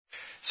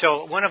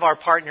So one of our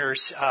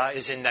partners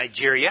is in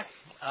Nigeria.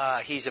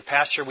 He's a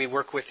pastor we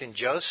work with in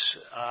Jos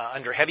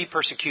under heavy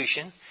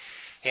persecution.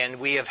 And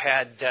we have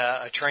had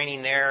a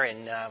training there,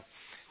 and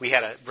we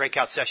had a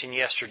breakout session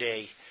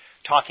yesterday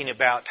talking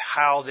about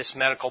how this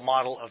medical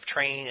model of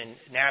training in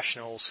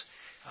nationals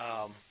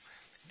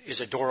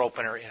is a door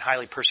opener in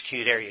highly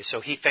persecuted areas.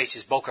 So he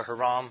faces Boko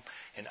Haram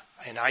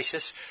and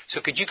ISIS. So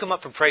could you come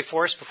up and pray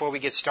for us before we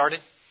get started?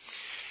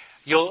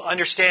 You'll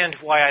understand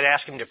why I'd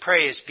ask him to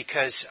pray is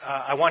because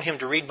I want him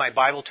to read my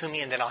Bible to me,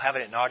 and then I'll have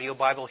it in an audio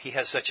Bible. He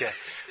has such a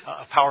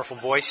powerful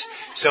voice.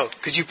 So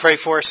could you pray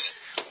for us,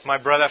 my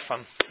brother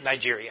from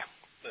Nigeria?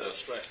 Let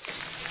us pray.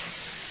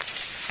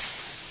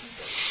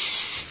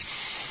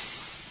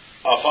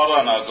 Our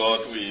Father and our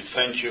God, we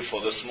thank you for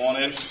this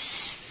morning.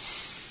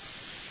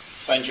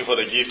 Thank you for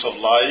the gift of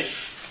life.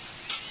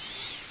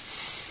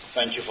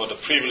 Thank you for the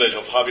privilege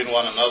of having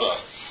one another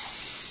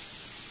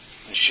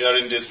and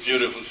sharing this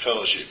beautiful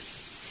fellowship.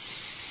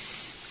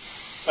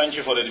 Thank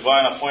you for the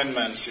divine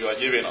appointments you are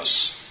giving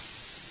us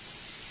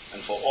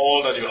and for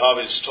all that you have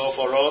in store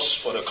for us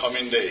for the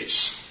coming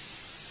days.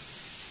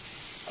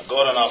 Our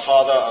God and our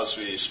Father, as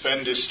we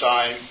spend this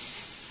time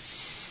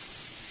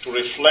to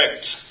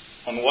reflect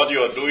on what you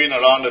are doing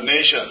around the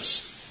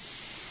nations,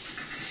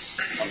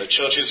 on the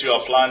churches you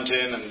are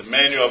planting and the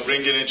men you are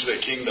bringing into the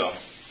kingdom,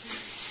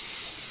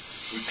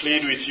 we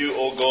plead with you,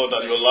 O God,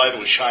 that your light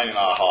will shine in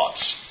our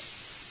hearts.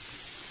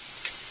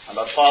 And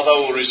that, Father,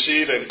 will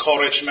receive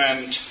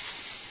encouragement.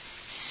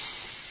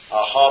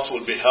 Our hearts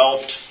will be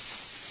helped.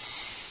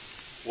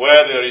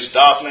 Where there is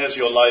darkness,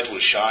 your light will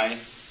shine.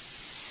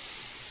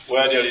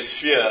 Where there is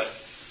fear,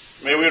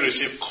 may we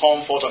receive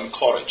comfort and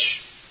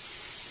courage.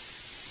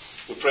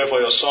 We pray for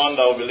your Son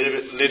that will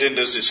be leading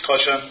this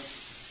discussion.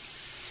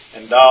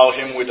 Endow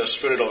him with the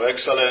spirit of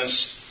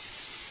excellence.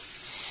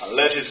 And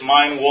let his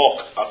mind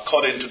walk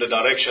according to the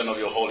direction of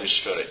your Holy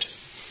Spirit.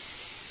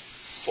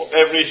 For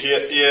every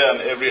ear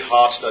and every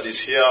heart that is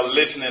here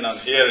listening and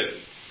hearing,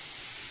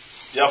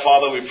 dear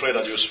Father, we pray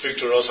that you speak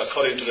to us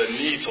according to the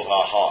needs of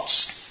our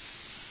hearts.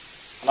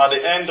 And at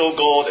the end, O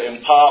God,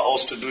 empower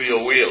us to do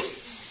your will.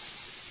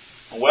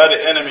 And where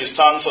the enemy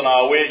stands on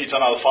our way,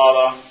 eternal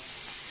Father,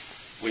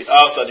 we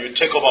ask that you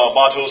take up our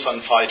battles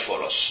and fight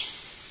for us.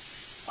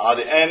 And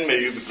at the end, may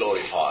you be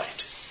glorified.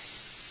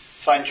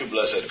 Thank you,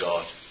 blessed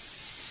God.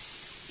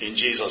 In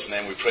Jesus'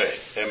 name we pray.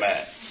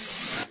 Amen.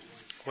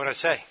 What did I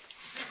say?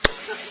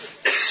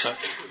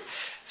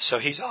 So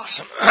he's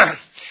awesome.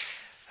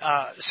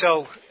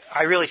 So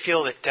I really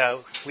feel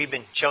that we've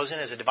been chosen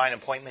as a divine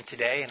appointment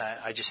today, and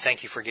I just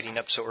thank you for getting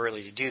up so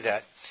early to do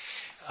that.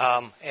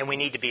 And we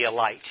need to be a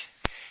light.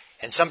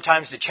 And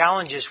sometimes the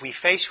challenges we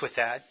face with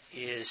that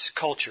is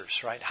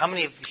cultures, right? How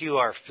many of you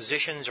are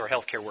physicians or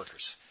healthcare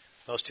workers?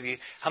 Most of you.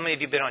 How many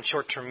of you have been on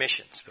short-term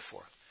missions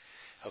before?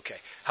 Okay.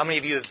 How many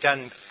of you have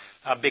done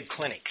big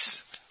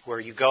clinics where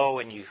you go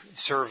and you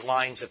serve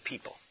lines of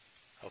people?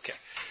 Okay.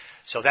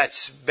 So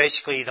that's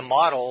basically the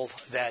model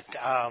that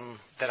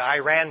I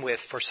ran with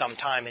for some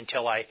time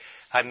until I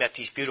met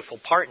these beautiful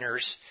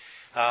partners.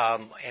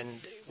 And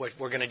what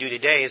we're going to do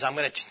today is I'm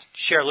going to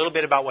share a little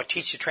bit about what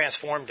Teach to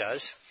Transform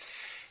does.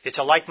 It's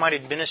a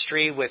like-minded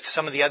ministry with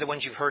some of the other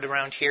ones you've heard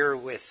around here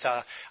with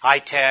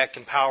iTech,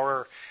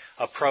 Empower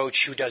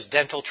Approach, who does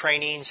dental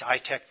trainings.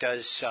 iTech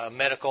does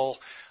medical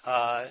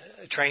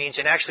trainings.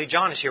 And actually,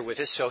 John is here with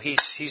us, so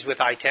he's with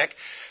iTech.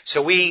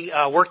 So we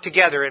work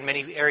together in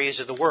many areas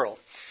of the world.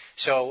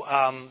 So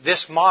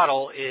this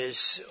model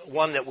is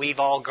one that we've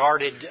all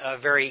guarded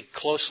very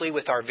closely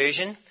with our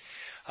vision,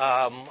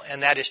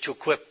 and that is to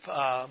equip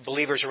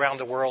believers around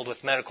the world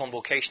with medical and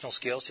vocational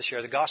skills to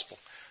share the gospel.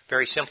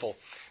 Very simple,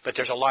 but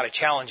there's a lot of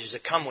challenges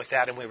that come with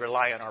that, and we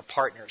rely on our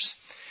partners.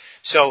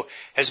 So,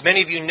 as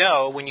many of you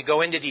know, when you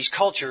go into these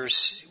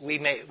cultures,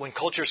 when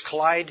cultures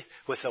collide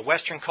with the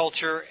Western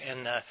culture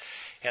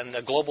and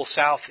the global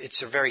South,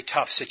 it's a very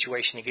tough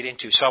situation to get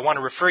into. So I want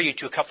to refer you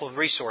to a couple of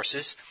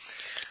resources.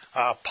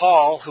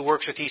 Paul, who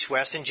works with East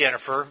West, and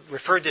Jennifer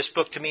referred this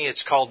book to me.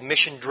 It's called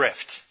Mission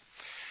Drift.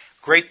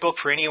 Great book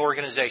for any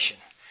organization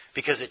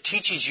because it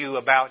teaches you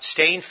about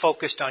staying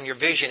focused on your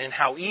vision and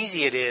how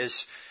easy it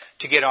is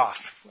to get off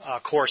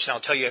course. And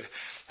I'll tell you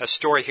a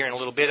story here in a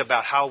little bit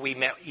about how we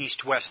met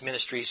East West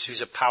Ministries,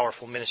 who's a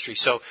powerful ministry.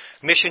 So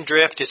Mission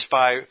Drift, it's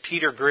by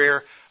Peter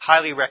Greer.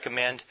 Highly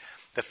recommend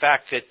the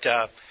fact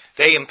that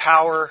they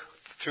empower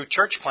through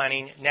church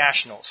planting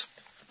nationals.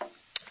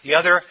 The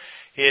other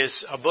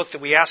is a book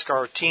that we ask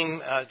our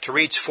team to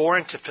read. It's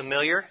foreign to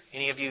familiar.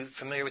 Any of you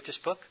familiar with this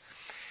book?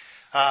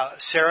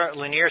 Sarah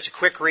Lanier. It's a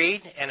quick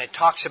read, and it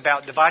talks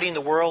about dividing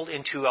the world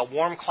into a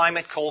warm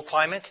climate, cold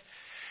climate.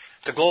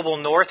 The global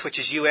north, which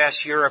is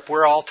U.S., Europe,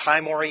 we're all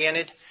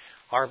time-oriented.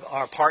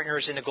 Our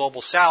partners in the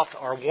global south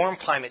are warm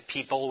climate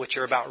people, which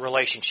are about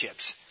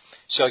relationships.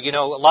 So,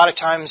 a lot of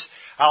times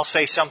I'll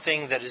say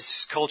something that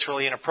is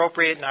culturally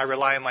inappropriate, and I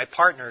rely on my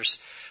partners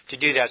to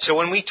do that. So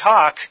when we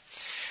talk,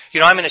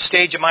 I'm in a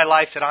stage of my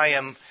life that I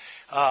am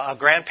a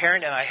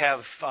grandparent, and I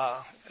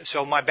have,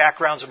 so my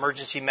background's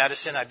emergency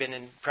medicine. I've been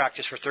in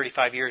practice for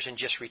 35 years and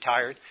just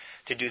retired.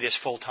 to do this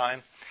full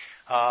time.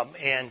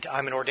 And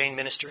I'm an ordained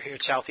minister here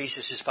at Southeast.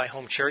 This is my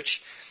home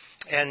church.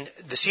 And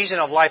the season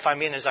of life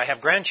I'm in is I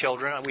have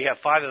grandchildren. We have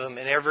 5 of them,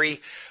 and every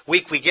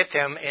week we get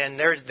them, and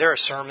they're a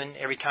sermon.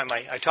 Every time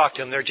I talk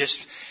to them,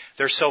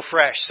 they're so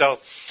fresh. So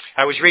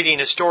I was reading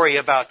a story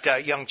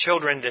about young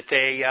children that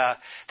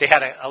they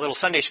had a little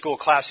Sunday school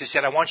class who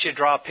said, I want you to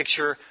draw a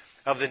picture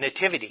of the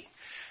nativity.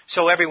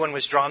 So everyone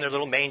was drawing their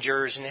little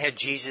mangers, and they had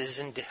Jesus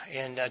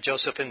and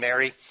Joseph and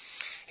Mary.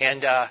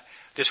 And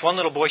this one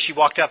little boy, she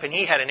walked up, and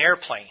he had an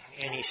airplane.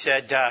 And he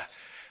said,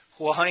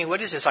 well, honey, what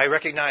is this? I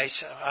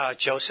recognize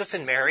Joseph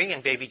and Mary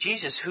and baby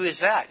Jesus. Who is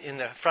that in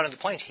the front of the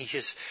plane? He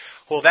says,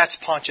 well, that's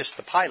Pontius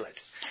the Pilate.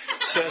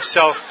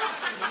 So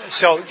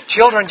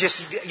children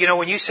just,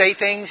 when you say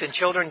things, and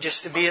children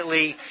just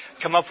immediately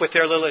come up with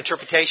their little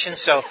interpretation.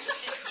 So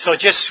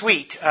just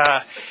sweet.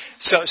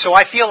 So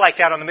I feel like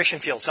that on the mission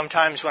field.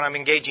 Sometimes when I'm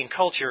engaging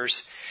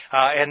cultures,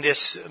 and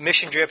this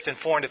mission drift and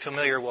foreign to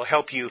familiar will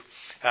help you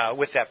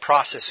with that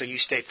process so you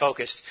stay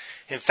focused.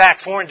 In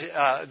fact,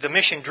 the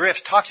mission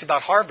drift talks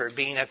about Harvard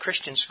being a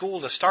Christian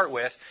school to start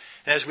with.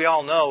 And as we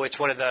all know, it's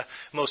one of the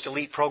most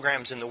elite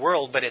programs in the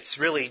world, but it's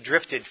really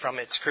drifted from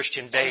its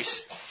Christian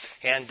base,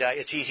 and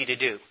it's easy to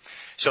do.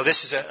 So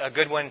this is a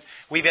good one.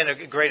 We've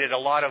integrated a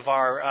lot of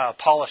our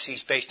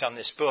policies based on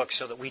this book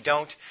so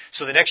that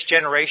so the next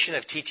generation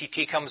of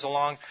TTT comes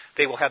along,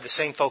 they will have the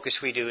same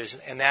focus we do,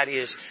 and that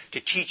is to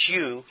teach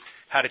you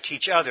how to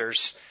teach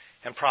others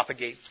and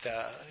propagate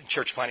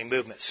church planting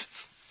movements.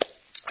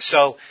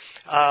 So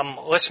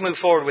let's move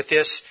forward with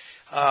this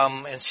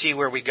and see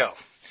where we go.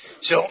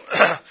 So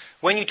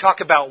when you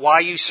talk about why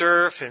you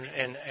serve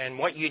and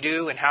what you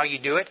do and how you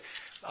do it,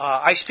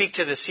 I speak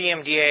to the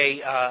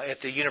CMDA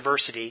at the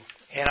university,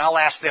 and I'll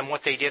ask them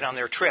what they did on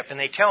their trip. And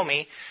they tell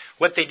me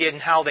what they did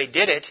and how they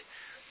did it.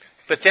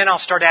 But then I'll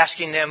start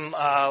asking them,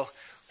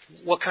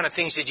 what kind of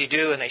things did you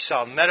do? And they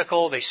saw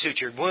medical, they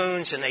sutured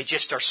wounds, and they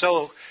just are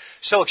so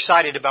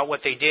excited about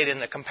what they did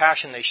and the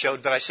compassion they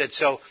showed. But I said,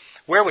 so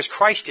where was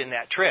Christ in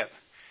that trip?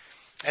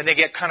 And they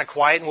get kind of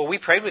quiet. And, well, we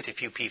prayed with a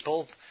few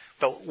people,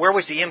 but where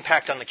was the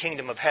impact on the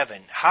kingdom of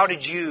heaven? How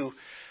did you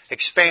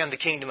expand the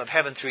kingdom of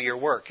heaven through your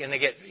work? And they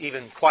get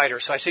even quieter.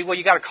 So I say, well,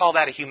 you got to call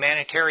that a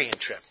humanitarian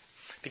trip,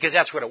 because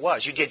that's what it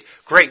was. You did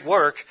great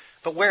work,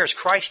 but where is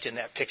Christ in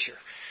that picture?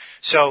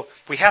 So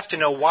we have to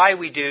know why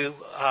we do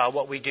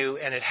what we do,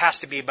 and it has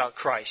to be about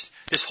Christ.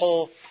 This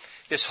whole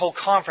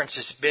conference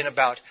has been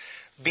about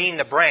being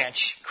the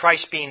branch,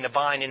 Christ being the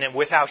vine, and then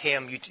without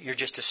Him, you're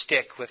just a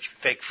stick with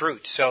fake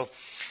fruit. So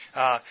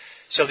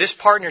this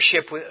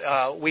partnership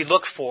we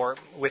look for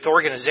with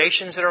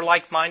organizations that are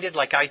like-minded,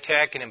 like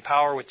iTech and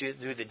Empower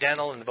through the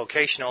dental and the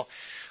vocational.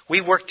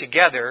 We work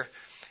together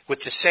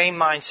with the same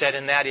mindset,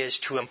 and that is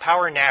to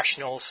empower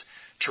nationals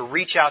to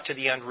reach out to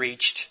the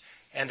unreached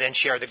and then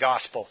share the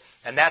gospel.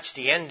 And that's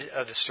the end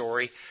of the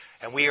story,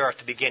 and we are at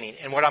the beginning.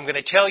 And what I'm going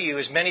to tell you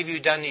is, many of you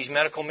have done these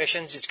medical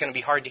missions. It's going to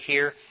be hard to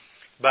hear,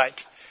 but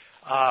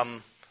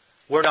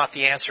we're not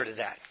the answer to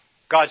that.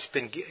 God's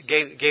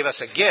gave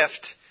us a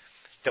gift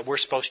that we're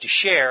supposed to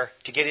share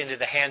to get into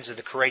the hands of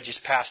the courageous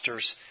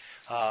pastors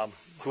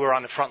who are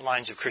on the front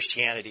lines of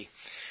Christianity.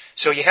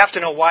 So you have to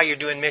know why you're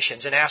doing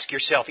missions and ask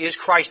yourself, is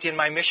Christ in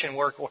my mission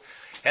work?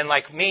 And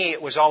like me,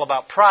 it was all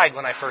about pride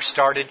when I first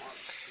started.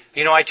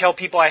 I tell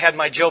people I had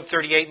my Job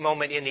 38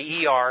 moment in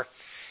the ER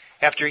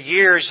after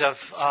years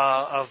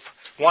of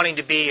wanting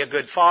to be a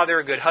good father,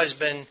 a good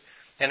husband,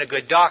 and a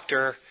good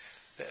doctor.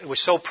 It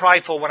was so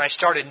prideful. When I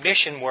started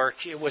mission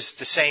work, it was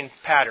the same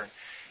pattern.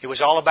 It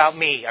was all about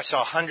me. I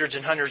saw hundreds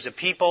and hundreds of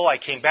people. I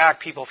came back.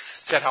 People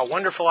said how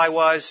wonderful I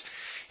was.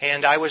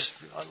 And I was,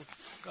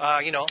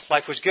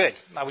 life was good.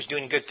 I was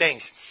doing good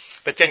things.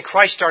 But then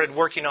Christ started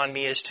working on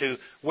me as to,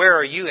 where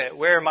are you at?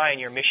 Where am I in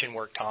your mission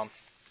work, Tom?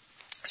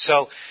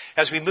 So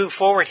as we move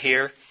forward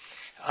here,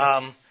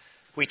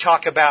 we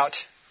talk about,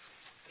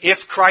 if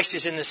Christ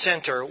is in the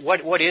center,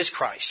 what is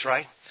Christ,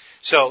 right?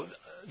 So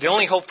the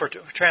only hope for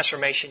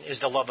transformation is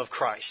the love of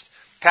Christ.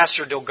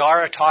 Pastor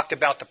Dogara talked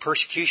about the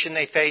persecution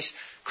they face.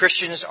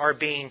 Christians are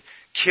being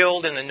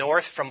killed in the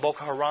north from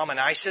Boko Haram and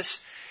ISIS.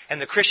 And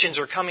the Christians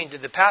are coming to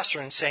the pastor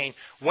and saying,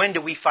 when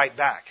do we fight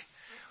back?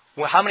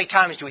 Well, how many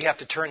times do we have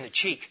to turn the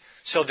cheek?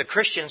 So the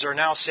Christians are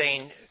now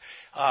saying,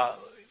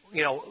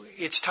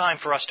 it's time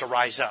for us to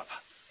rise up.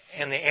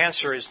 And the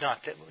answer is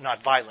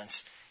not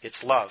violence,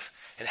 it's love.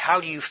 And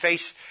how do you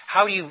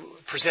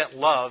present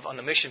love on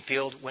the mission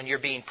field when you're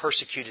being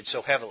persecuted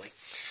so heavily?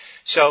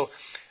 So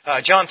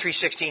John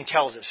 3:16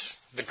 tells us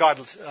that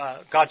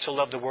God so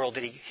loved the world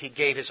that He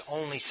gave His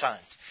only Son.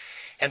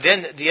 And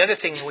then the other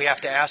thing we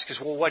have to ask is,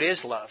 well, what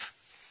is love?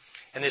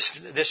 And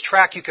this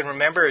track you can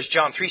remember is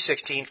John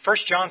 3:16. 1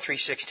 John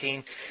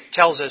 3:16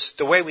 tells us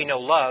the way we know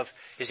love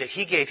is that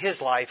He gave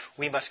His life,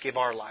 we must give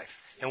our life.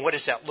 And what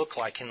does that look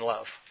like in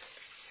love?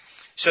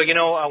 So,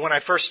 when I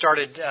first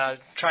started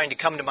trying to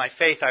come to my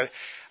faith,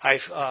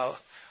 I've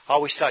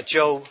always thought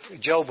Job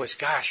was,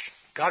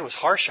 God was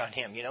harsh on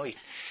him.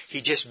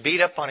 He just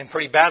beat up on him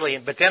pretty badly.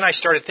 But then I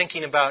started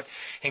thinking about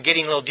and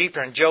getting a little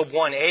deeper in Job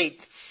 1:8.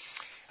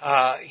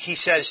 he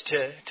says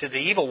to the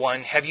evil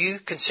one, have you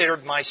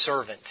considered my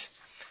servant?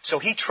 So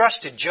he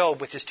trusted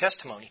Job with his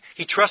testimony.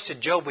 He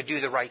trusted Job would do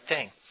the right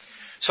thing.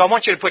 So I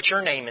want you to put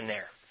your name in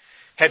there.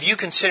 Have you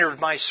considered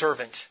my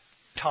servant,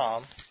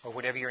 Tom, or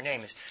whatever your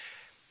name is?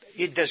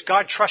 Does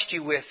God trust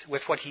you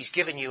with what He's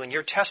given you in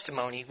your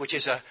testimony, which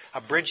is a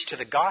bridge to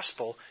the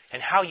gospel,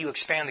 and how you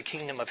expand the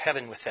kingdom of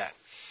heaven with that?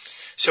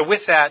 So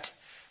with that,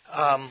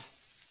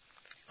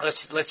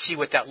 let's see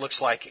what that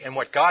looks like and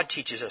what God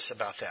teaches us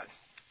about that.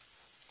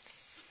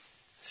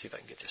 Let's see if I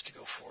can get this to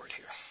go forward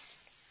here.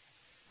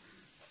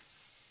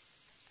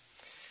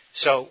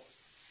 So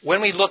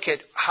when we look at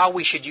how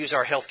we should use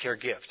our healthcare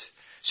gift,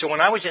 so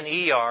when I was in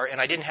the ER and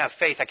I didn't have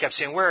faith, I kept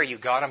saying, where are you,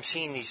 God? I'm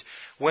seeing these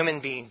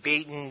women being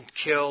beaten,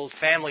 killed,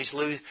 families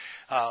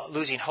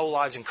losing whole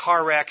lives in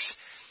car wrecks.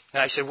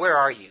 And I said, where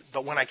are you?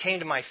 But when I came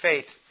to my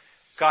faith,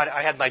 God,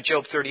 I had my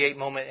Job 38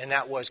 moment, and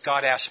that was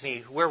God asked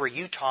me, where were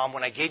you, Tom,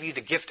 when I gave you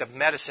the gift of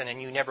medicine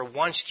and you never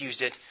once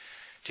used it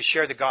to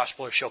share the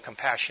gospel or show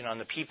compassion on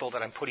the people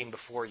that I'm putting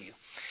before you?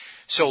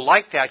 So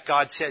like that,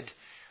 God said,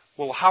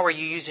 well, how are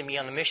you using me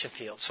on the mission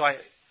field? So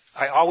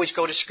I always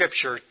go to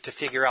Scripture to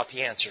figure out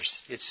the answers.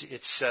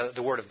 It's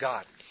the Word of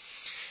God.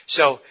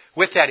 So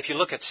with that, if you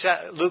look at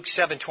Luke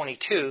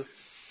 7:22,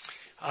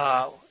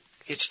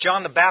 it's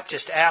John the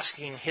Baptist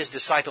asking his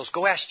disciples,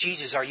 go ask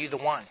Jesus, are you the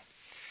one?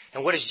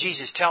 And what does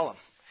Jesus tell him?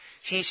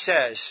 He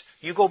says,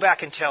 you go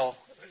back and tell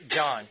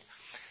John,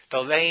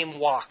 the lame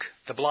walk,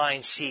 the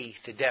blind see,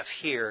 the deaf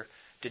hear,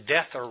 the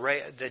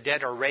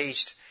dead are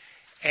raised,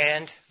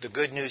 and the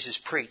good news is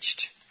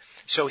preached.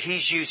 So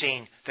he's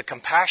using the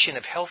compassion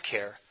of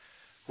healthcare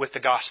with the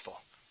gospel.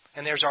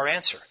 And there's our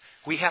answer.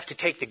 We have to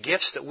take the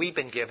gifts that we've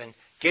been given,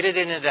 get it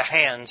into the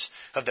hands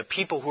of the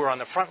people who are on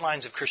the front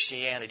lines of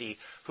Christianity,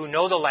 who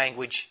know the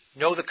language,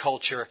 know the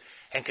culture,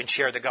 and can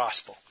share the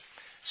gospel.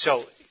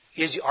 So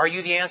are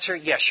you the answer?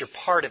 Yes, you're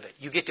part of it.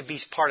 You get to be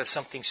part of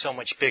something so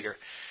much bigger.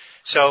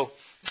 So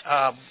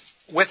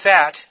with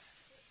that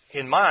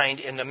in mind,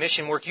 in the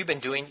mission work you've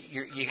been doing,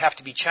 you have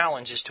to be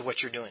challenged as to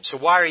what you're doing. So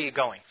why are you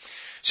going?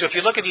 So if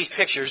you look at these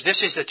pictures,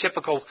 this is the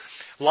typical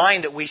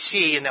line that we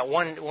see, and that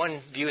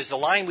one view is the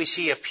line we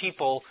see of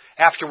people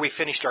after we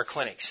finished our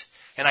clinics.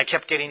 And I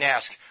kept getting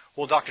asked,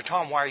 well, Dr.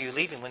 Tom, why are you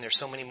leaving when there's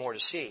so many more to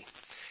see?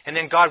 And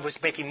then God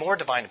was making more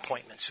divine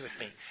appointments with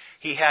me.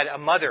 He had a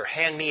mother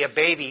hand me a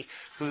baby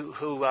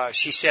who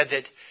she said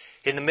that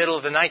in the middle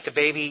of the night the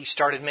baby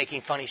started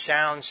making funny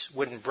sounds,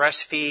 wouldn't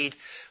breastfeed,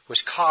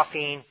 was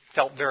coughing,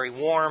 felt very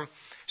warm.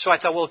 So I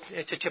thought, well,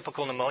 it's a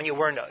typical pneumonia.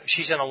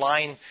 She's in a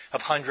line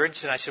of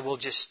hundreds, and I said, we'll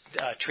just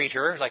treat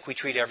her like we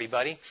treat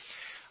everybody.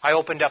 I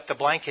opened up the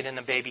blanket, and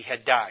the baby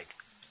had died.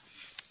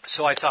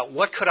 So I thought,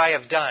 what could I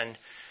have done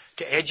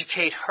to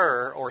educate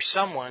her or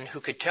someone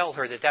who could tell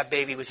her that that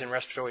baby was in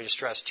respiratory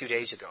distress 2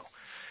 days ago?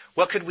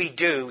 What could we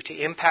do to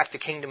impact the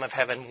kingdom of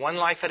heaven one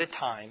life at a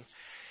time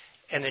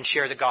and then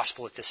share the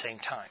gospel at the same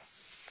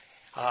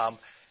time?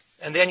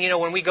 And then,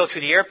 when we go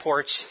through the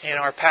airports and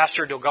our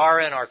pastor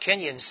Dogara and our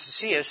Kenyans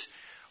see us,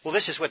 well,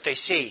 this is what they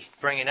see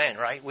bringing in,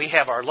 right? We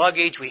have our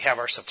luggage, we have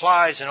our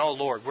supplies, and oh,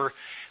 Lord,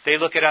 they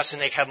look at us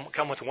and they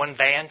come with one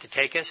van to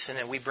take us, and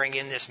then we bring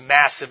in this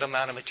massive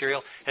amount of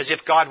material as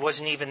if God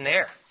wasn't even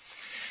there.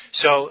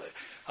 So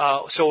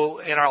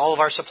in all of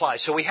our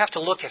supplies. So we have to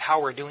look at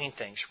how we're doing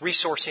things.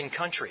 Resource in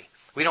country.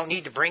 We don't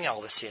need to bring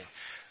all this in.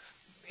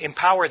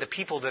 Empower the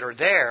people that are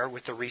there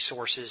with the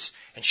resources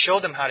and show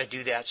them how to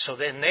do that so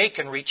then they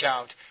can reach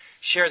out,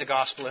 share the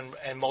gospel,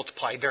 and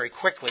multiply very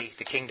quickly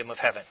the kingdom of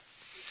heaven.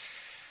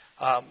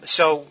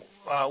 So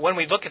when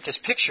we look at this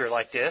picture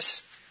like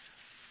this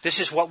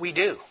is what we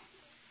do.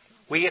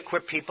 We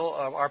equip people,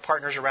 our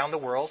partners around the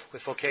world,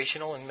 with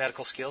vocational and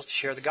medical skills to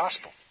share the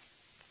gospel.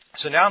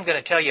 So now I'm going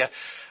to tell you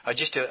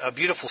just a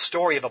beautiful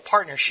story of a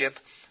partnership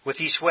with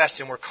East West,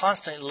 and we're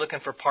constantly looking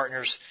for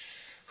partners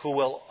who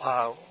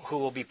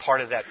will be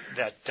part of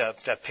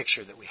that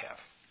picture that we have.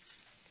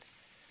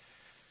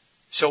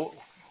 So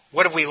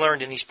what have we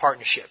learned in these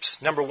partnerships?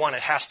 Number one,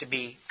 it has to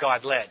be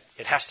God-led.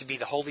 It has to be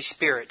the Holy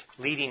Spirit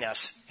leading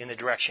us in the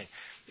direction.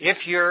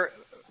 If your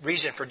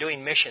reason for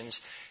doing missions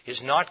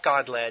is not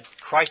God-led,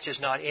 Christ is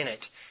not in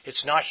it,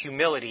 it's not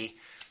humility,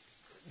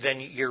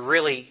 then you're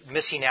really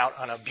missing out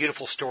on a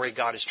beautiful story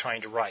God is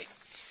trying to write.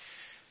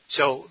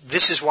 So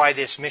this is why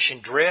this mission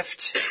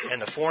drift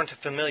and the foreign to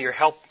familiar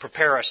help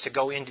prepare us to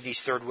go into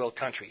these third world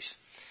countries.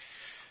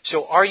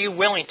 So are you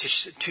willing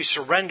to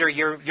surrender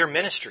your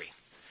ministry?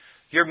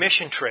 Your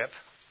mission trip,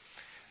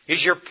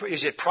 is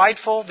it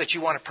prideful that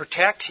you want to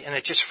protect, and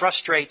it just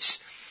frustrates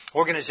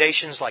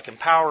organizations like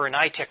Empower and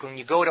iTech when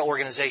you go to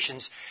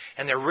organizations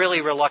and they're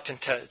really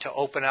reluctant to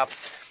open up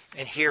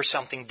and hear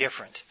something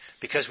different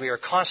because we are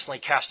constantly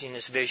casting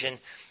this vision.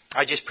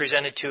 I just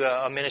presented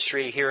to a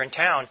ministry here in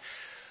town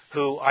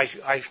who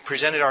I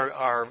presented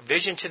our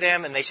vision to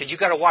them, and they said,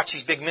 you've got to watch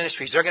these big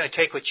ministries. They're going to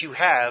take what you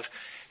have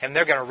and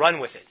they're going to run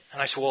with it.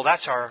 And I said, well,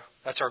 that's our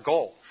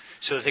goal.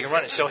 so that they can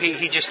run it. So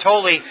he just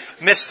totally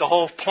missed the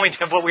whole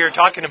point of what we were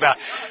talking about.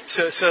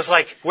 So it's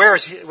like,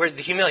 where's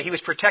the humility? He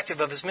was protective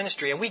of his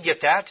ministry, and we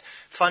get that,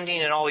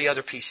 funding and all the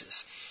other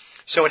pieces.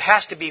 So it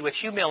has to be with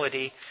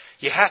humility.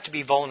 You have to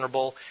be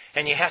vulnerable,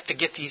 and you have to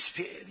get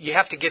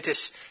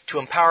this to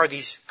empower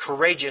these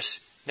courageous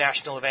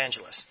national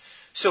evangelists.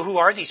 So who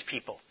are these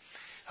people?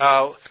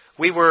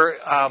 We were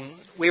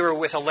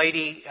with a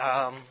lady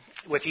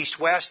with East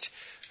West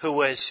who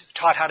was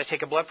taught how to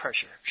take a blood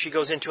pressure. She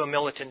goes into a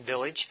militant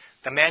village.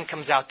 The man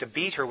comes out to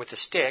beat her with a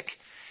stick,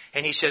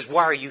 and he says,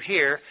 "Why are you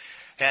here?"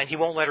 And he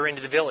won't let her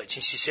into the village.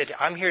 And she said,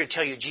 "I'm here to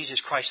tell you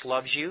Jesus Christ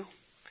loves you."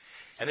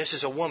 And this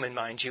is a woman,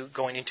 mind you,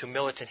 going into a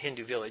militant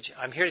Hindu village.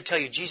 "I'm here to tell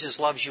you Jesus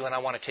loves you, and I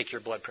want to take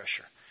your blood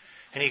pressure."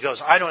 And he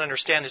goes, "I don't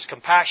understand this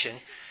compassion."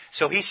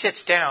 So he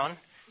sits down.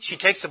 She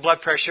takes the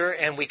blood pressure,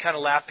 and we kind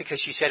of laughed because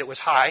she said it was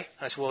high.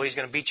 I said, "Well, he's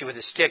going to beat you with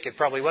a stick. It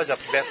probably was up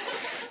a bit."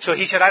 So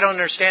he said, "I don't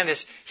understand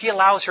this." He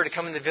allows her to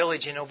come in the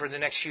village, and over the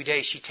next few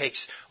days, she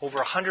takes over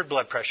 100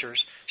 blood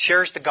pressures,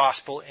 shares the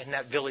gospel, and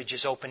that village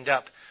is opened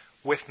up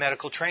with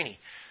medical training.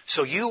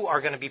 So you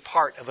are going to be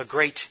part of a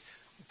great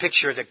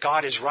picture that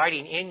God is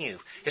writing in you.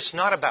 It's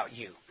not about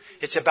you.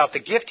 It's about the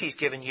gift He's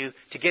given you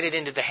to get it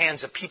into the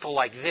hands of people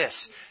like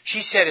this.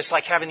 She said it's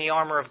like having the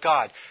armor of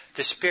God.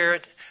 The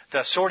Spirit,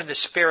 the sword of the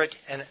Spirit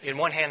in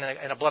one hand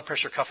and a blood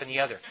pressure cuff in the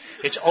other.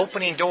 It's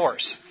opening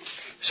doors.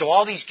 So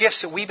all these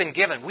gifts that we've been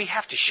given, we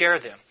have to share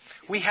them.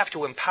 We have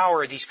to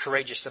empower these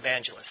courageous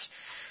evangelists.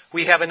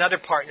 We have another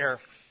partner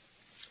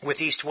with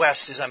East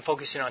West, as I'm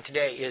focusing on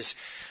today, is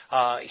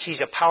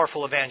he's a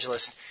powerful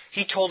evangelist.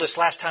 He told us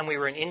last time we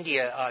were in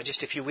India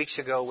just a few weeks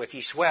ago with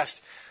East West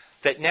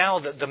that now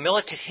the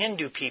militant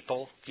Hindu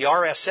people, the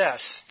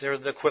RSS, they're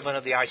the equivalent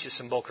of the ISIS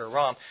and Boko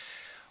Haram,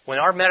 when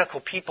our medical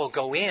people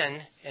go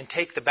in and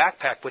take the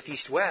backpack with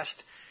East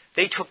West,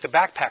 they took the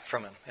backpack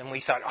from him. And we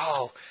thought,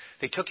 "Oh,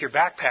 they took your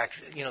backpack,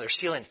 they're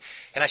stealing."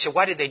 And I said,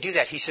 "Why did they do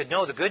that?" He said,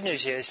 "No, the good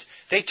news is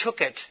they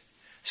took it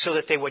so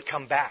that they would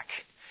come back."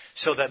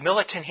 So the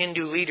militant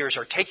Hindu leaders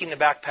are taking the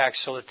backpacks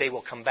so that they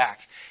will come back.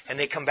 And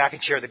they come back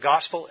and share the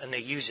gospel, and they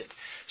use it.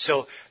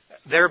 So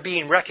they're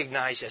being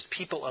recognized as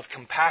people of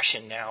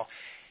compassion now.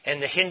 And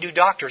the Hindu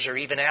doctors are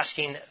even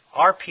asking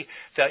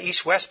the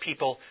East-West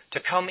people to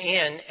come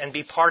in and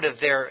be part of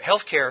their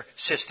healthcare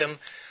system.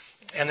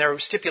 And their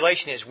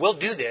stipulation is, we'll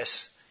do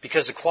this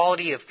because the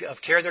quality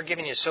of care they're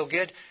giving is so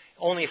good,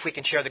 only if we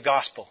can share the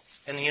gospel.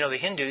 And the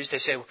Hindus, they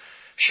say,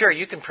 "Sure,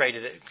 you can pray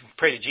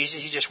to Jesus.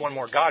 He's just one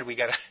more God we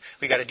got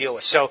to deal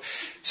with." So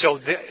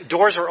the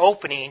doors are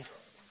opening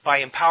by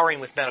empowering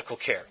with medical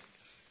care.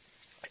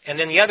 And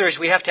then the other is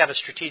we have to have a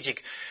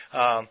strategic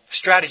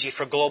strategy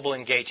for global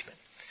engagement.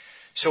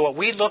 So what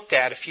we looked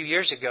at a few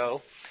years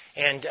ago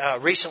and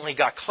recently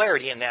got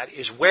clarity in that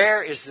is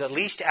where is the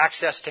least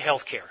access to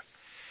health care.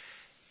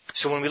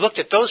 So when we looked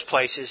at those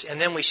places and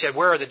then we said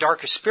where are the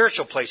darkest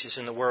spiritual places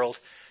in the world,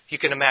 you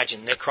can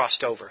imagine they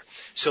crossed over.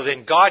 So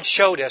then God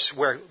showed us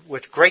where,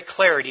 with great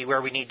clarity,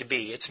 where we need to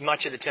be. It's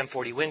much of the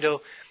 1040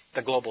 window,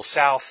 the global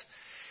south.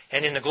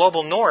 And in the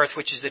global north,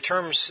 which is the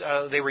terms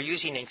they were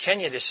using in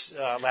Kenya this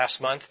last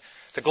month,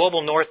 the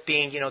global north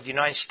being, the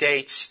United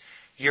States,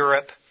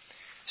 Europe,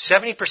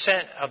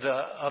 70% of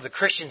the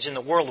Christians in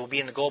the world will be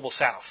in the global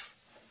south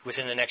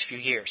within the next few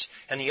years.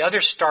 And the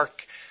other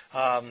stark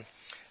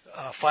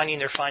finding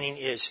they're finding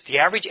is the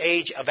average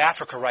age of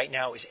Africa right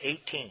now is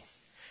 18.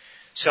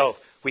 So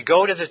we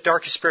go to the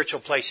darkest spiritual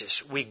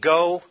places. We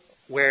go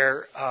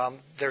where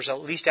there's at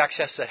least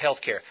access to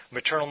health care,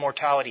 maternal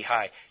mortality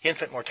high,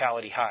 infant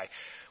mortality high,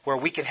 where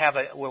we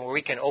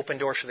can open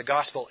doors for the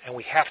gospel, and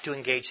we have to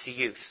engage the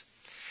youth.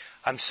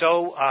 I'm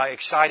so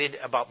excited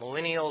about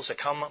millennials that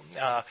come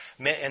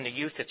and the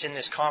youth that's in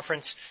this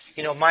conference.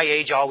 My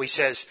age always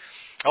says,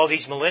 "Oh,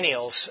 these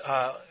millennials,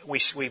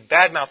 we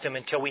badmouth them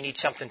until we need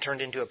something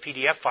turned into a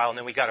PDF file, and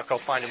then we got to go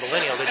find a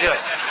millennial to do it."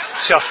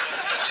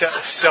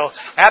 So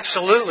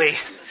absolutely,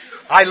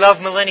 I love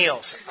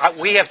millennials.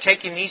 We have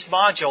taken these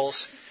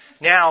modules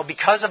now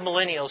because of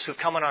millennials who've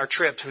come on our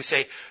trips who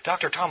say,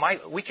 "Dr. Tom,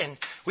 we can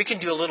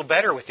do a little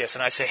better with this,"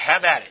 and I say,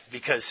 "Have at it,"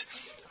 because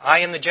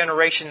I am the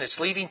generation that's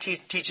leaving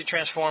Teach to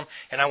Transform,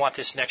 and I want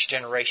this next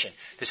generation.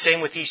 The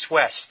same with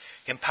East-West.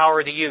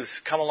 Empower the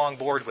youth. Come along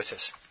board with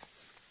us.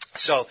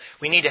 So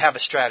we need to have a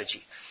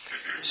strategy.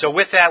 So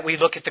with that, we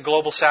look at the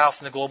global south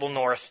and the global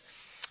north.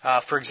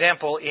 For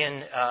example,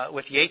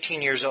 with the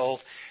 18 years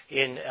old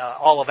in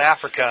all of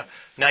Africa,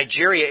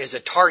 Nigeria is a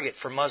target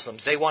for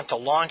Muslims. They want to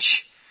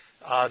launch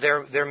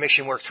their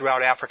mission work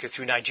throughout Africa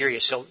through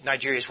Nigeria. So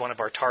Nigeria is one of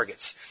our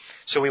targets.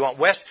 So we want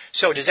West.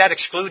 So does that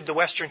exclude the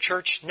Western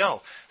Church?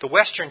 No. The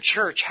Western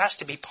Church has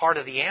to be part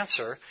of the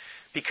answer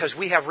because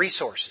we have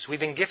resources.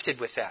 We've been gifted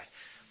with that.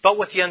 But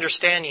with the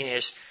understanding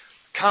is,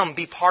 come,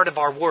 be part of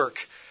our work.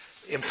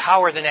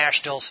 Empower the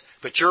nationals,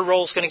 but your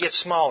role is going to get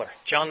smaller.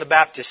 John the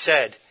Baptist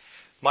said,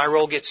 "My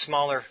role gets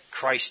smaller,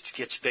 Christ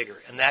gets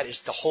bigger." And that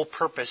is the whole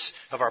purpose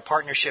of our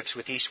partnerships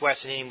with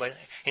East-West and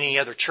any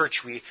other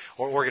church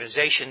or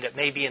organization that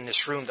may be in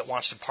this room that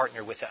wants to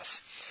partner with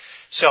us.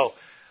 So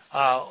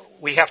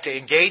We have to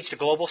engage the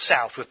Global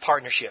South with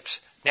partnerships,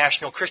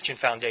 national Christian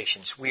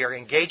foundations. We are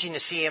engaging the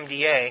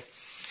CMDA,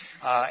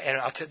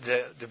 and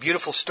the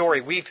beautiful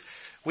story,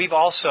 we've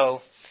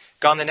also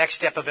gone the next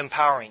step of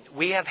empowering.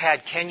 We have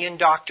had Kenyan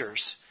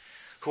doctors,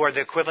 who are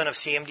the equivalent of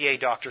CMDA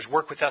doctors,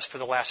 work with us for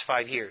the last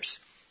 5 years.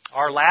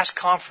 Our last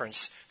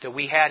conference that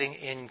we had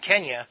in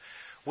Kenya,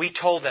 we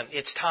told them,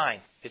 it's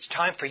time. It's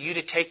time for you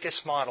to take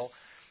this model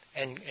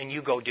and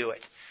you go do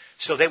it.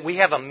 So that we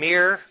have a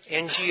mere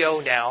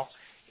NGO now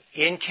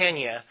in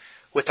Kenya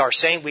with our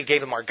saying, we gave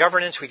them our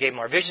governance, we gave them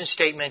our vision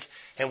statement,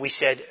 and we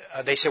said,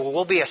 they said, well,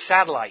 we'll be a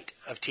satellite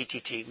of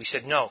TTT. We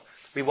said, no,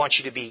 we want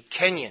you to be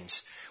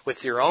Kenyans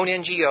with your own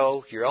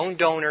NGO, your own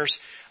donors,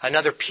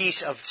 another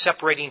piece of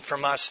separating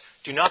from us.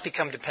 Do not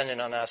become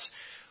dependent on us.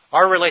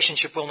 Our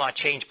relationship will not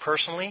change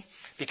personally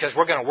because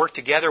we're going to work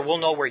together. We'll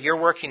know where you're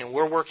working and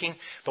we're working,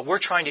 but we're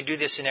trying to do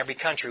this in every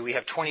country. We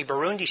have 20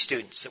 Burundi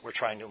students that we're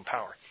trying to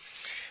empower.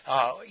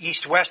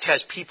 East-West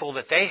has people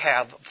that they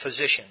have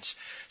physicians.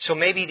 So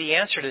maybe the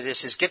answer to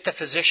this is get the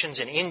physicians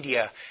in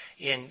India,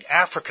 in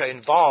Africa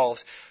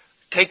involved,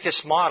 take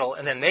this model,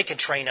 and then they can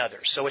train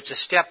others. So it's a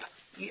step,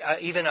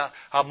 even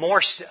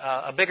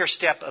a bigger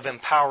step of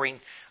empowering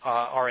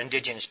our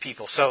indigenous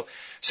people. So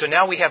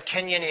now we have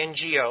Kenyan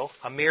NGO,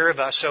 a mirror of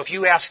us. So if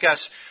you ask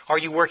us, are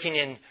you working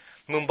in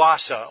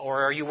Mombasa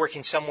or are you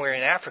working somewhere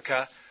in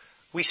Africa?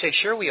 We say,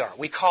 sure we are.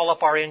 We call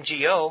up our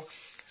NGO.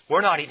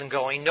 We're not even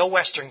going, no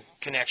Western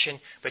connection,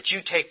 but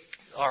you take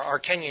our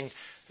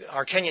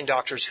Kenyan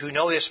doctors who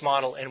know this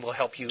model and will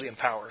help you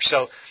empower.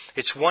 So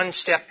it's one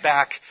step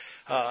back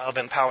of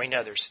empowering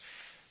others.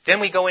 Then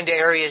we go into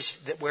areas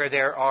where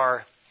there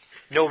are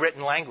no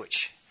written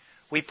language.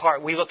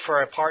 We look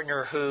for a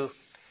partner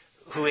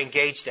who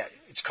engaged that.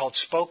 It's called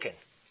Spoken.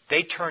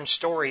 They turn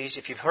stories,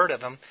 if you've heard of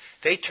them,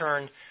 they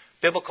turn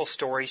biblical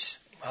stories,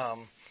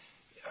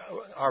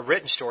 our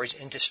written stories,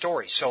 into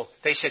stories. So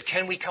they said,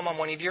 can we come on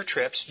one of your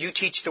trips? You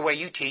teach the way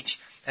you teach,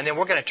 and then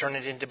we're going to turn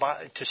it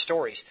into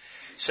stories.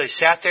 So they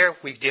sat there,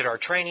 we did our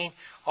training.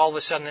 All of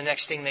a sudden, the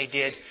next thing they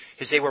did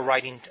is they were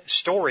writing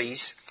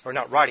stories, or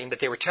not writing, but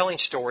they were telling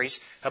stories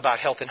about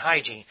health and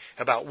hygiene,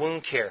 about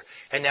wound care.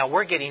 And now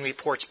we're getting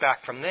reports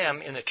back from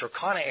them in the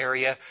Turkana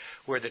area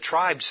where the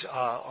tribes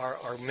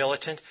are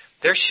militant.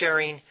 They're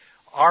sharing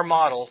our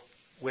model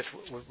with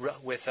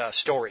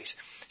stories.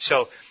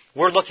 So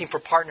we're looking for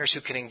partners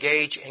who can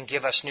engage and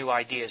give us new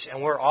ideas,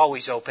 and we're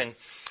always open.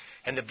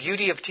 And the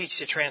beauty of Teach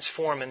to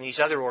Transform and these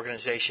other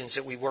organizations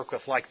that we work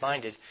with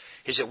like-minded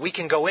is that we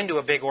can go into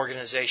a big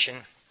organization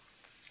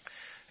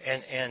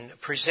and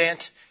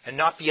present and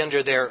not be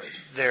under their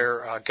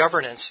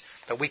governance,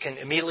 but we can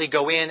immediately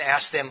go in,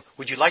 ask them,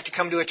 would you like to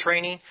come to a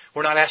training?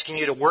 We're not asking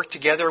you to work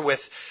together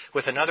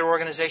with another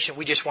organization.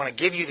 We just want to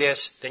give you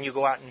this. Then you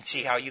go out and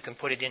see how you can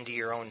put it into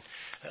your own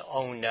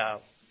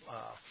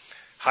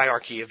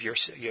hierarchy of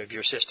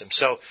your system.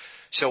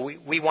 So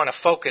we want to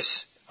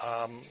focus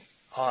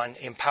on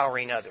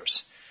empowering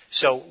others.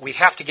 So we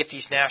have to get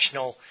these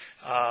national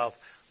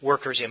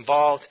workers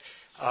involved.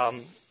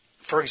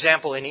 For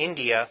example, in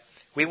India,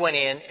 we went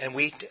in and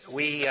we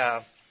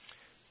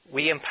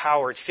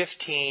empowered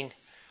 15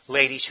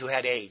 ladies who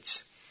had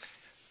AIDS.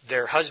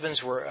 Their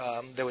husbands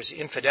there was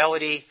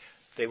infidelity.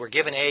 They were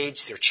given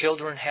AIDS. Their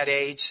children had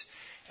AIDS.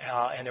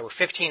 And there were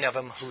 15 of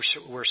them who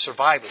were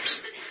survivors.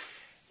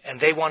 And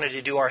they wanted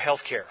to do our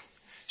health care.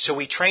 So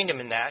we trained them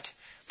in that.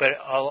 But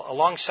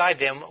alongside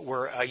them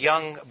were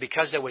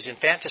because there was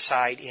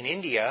infanticide in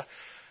India,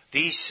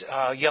 these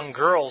young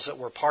girls that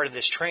were part of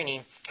this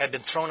training had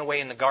been thrown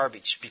away in the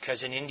garbage.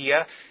 Because in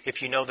India,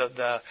 if you know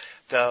the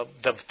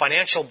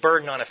financial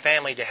burden on a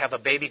family to have a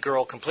baby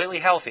girl completely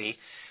healthy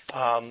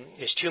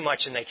is too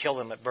much, and they kill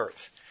them at birth.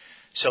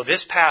 So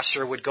this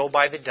pastor would go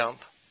by the dump,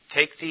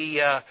 take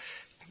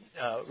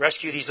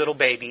rescue these little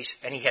babies,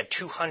 and he had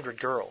 200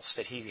 girls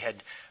that he had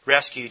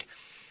rescued.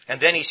 And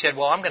then he said,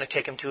 well, I'm going to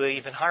take them to an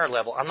even higher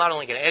level. I'm not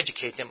only going to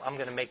educate them, I'm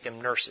going to make them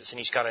nurses. And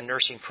he's got a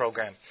nursing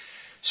program.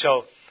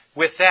 So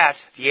with that,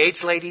 the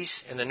AIDS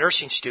ladies and the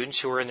nursing students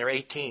who were in their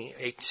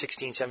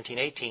 16, 17,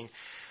 18,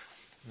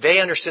 they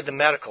understood the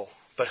medical.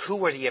 But who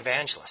were the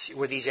evangelists? It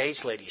were these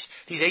AIDS ladies.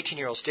 These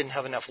 18-year-olds didn't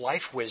have enough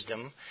life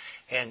wisdom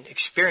and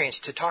experience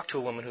to talk to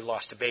a woman who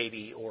lost a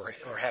baby or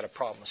had a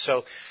problem.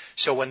 So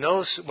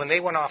when they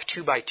went off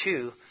 2 by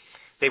 2,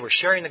 they were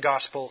sharing the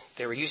gospel.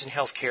 They were using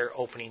healthcare,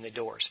 opening the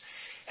doors.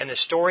 And the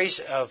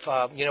stories of,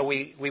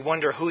 we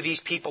wonder who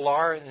these people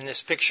are in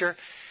this picture.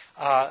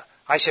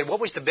 I said, what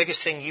was the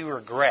biggest thing you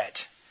regret?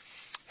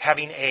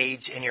 Having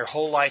AIDS and your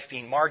whole life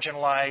being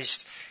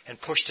marginalized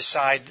and pushed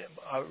aside,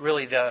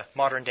 really the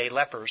modern-day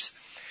lepers.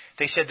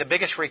 They said the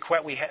biggest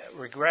regret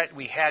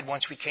we had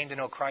once we came to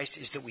know Christ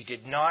is that we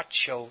did not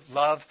show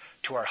love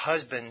to our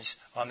husbands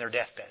on their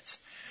deathbeds.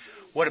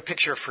 What a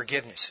picture of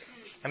forgiveness.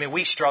 I mean,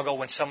 we struggle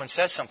when someone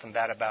says something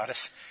bad about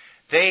us.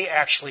 They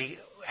actually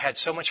had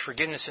so much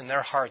forgiveness in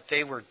their heart,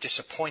 they were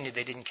disappointed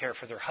they didn't care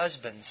for their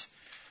husbands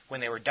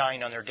when they were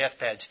dying on their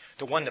deathbeds,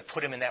 the one that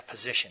put them in that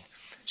position.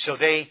 So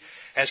they,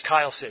 as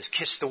Kyle says,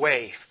 kissed the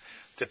wave.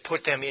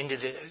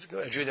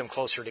 that drew them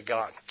closer to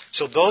God.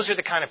 So those are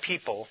the kind of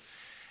people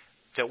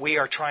that we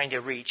are trying to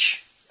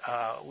reach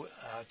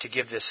to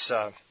give this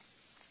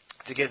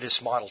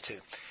model to,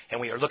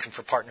 and we are looking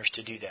for partners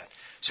to do that.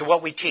 So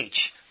what we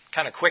teach,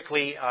 kind of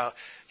quickly,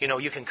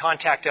 you can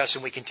contact us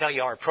and we can tell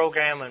you our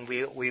program, and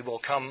we will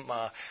come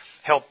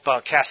help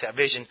cast that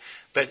vision.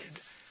 But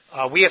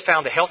we have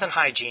found that health and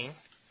hygiene,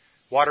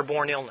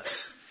 waterborne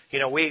illness.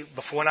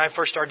 When I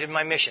first started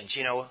my missions,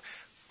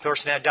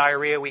 person had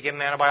diarrhea, we give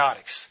them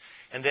antibiotics.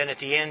 And then at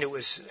the end, it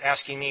was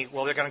asking me,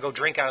 well, they're going to go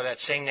drink out of that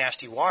same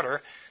nasty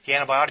water. The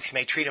antibiotics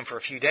may treat them for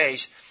a few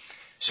days.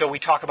 So we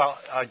talk about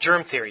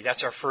germ theory.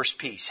 That's our first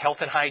piece. Health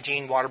and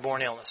hygiene,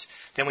 waterborne illness.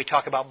 Then we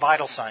talk about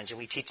vital signs, and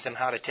we teach them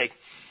how to take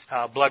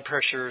blood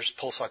pressures,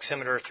 pulse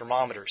oximeter,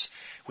 thermometers.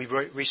 We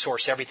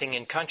resource everything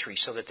in country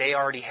so that they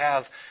already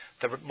have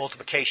the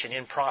multiplication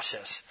in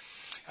process.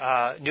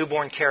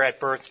 Newborn care at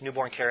birth,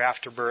 newborn care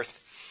after birth.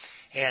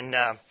 And,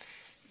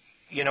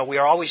 we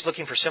are always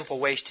looking for simple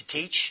ways to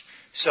teach.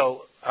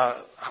 So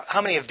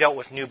how many have dealt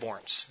with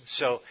newborns?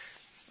 So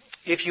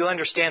if you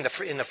understand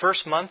in the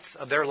first month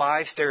of their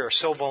lives, they are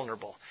so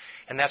vulnerable.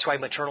 And that's why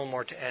maternal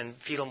and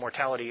fetal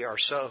mortality are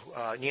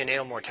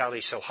neonatal mortality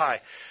is so high.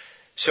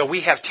 So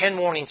we have 10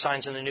 warning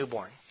signs in the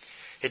newborn.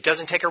 It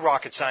doesn't take a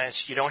rocket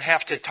science. You don't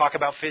have to talk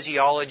about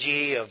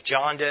physiology of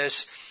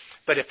jaundice.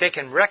 But if they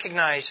can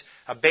recognize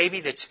a baby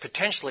that's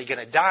potentially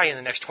going to die in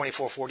the next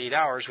 24, 48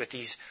 hours with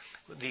these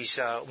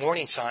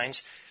warning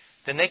signs,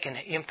 then they can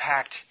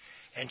impact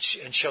and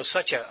show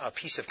such a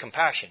piece of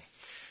compassion.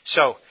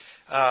 So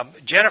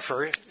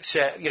Jennifer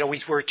said,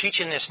 we're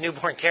teaching this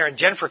newborn care, and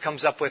Jennifer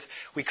comes up with,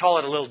 we call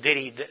it a little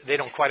ditty. They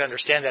don't quite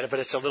understand that, but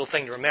it's a little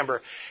thing to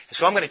remember.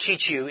 So I'm going to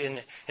teach you in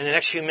the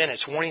next few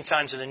minutes warning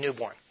signs of the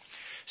newborn.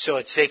 So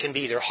they can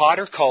be either hot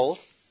or cold.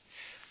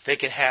 They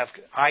can have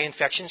eye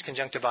infections,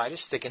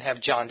 conjunctivitis. They can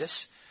have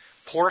jaundice,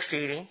 poor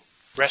feeding,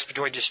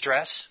 respiratory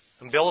distress,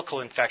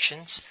 umbilical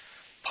infections,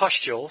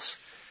 pustules,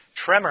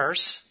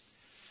 tremors,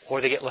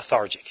 or they get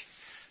lethargic.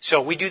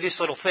 So we do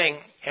this little thing,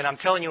 and I'm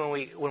telling you,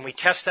 when we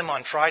test them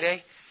on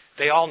Friday,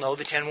 they all know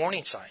the 10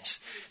 warning signs.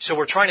 So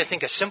we're trying to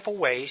think of simple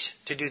ways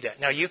to do that.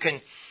 Now you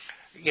can,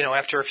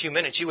 after a few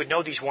minutes, you would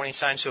know these warning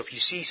signs. So if you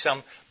see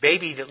some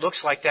baby that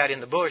looks like that in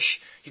the bush,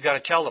 you got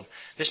to tell them,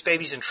 this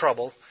baby's in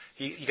trouble.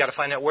 You got to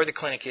find out where the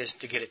clinic is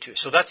to get it to.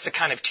 So that's the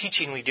kind of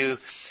teaching we do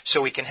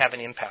so we can have an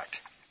impact.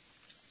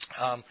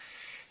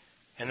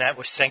 And that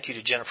was thank you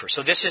to Jennifer.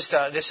 So this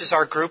is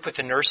our group with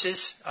the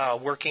nurses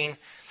working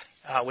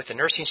with the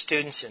nursing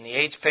students and the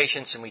AIDS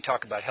patients, and we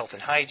talk about health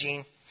and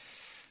hygiene.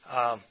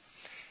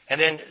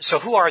 So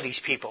who are these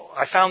people?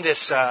 I found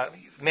this,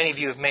 many of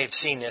you may have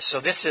seen this.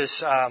 So this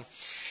is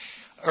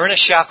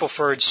Ernest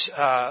Shackelford's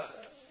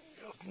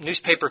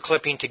newspaper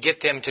clipping to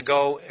get them to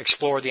go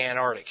explore the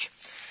Antarctic.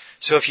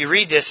 So if you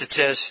read this, it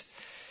says,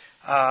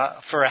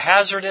 for a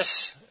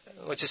hazardous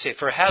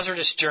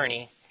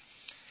journey,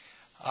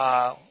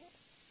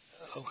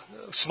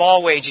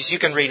 small wages, you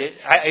can read it.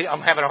 I'm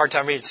having a hard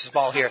time reading, it's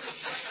small here.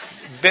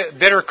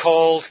 Bitter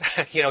cold,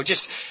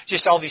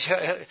 just all these,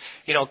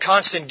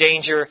 constant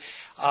danger,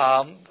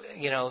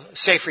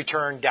 safe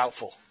return,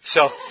 doubtful.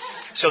 So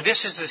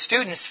this is the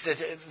students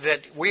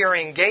that we are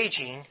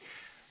engaging.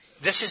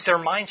 This is their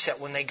mindset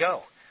when they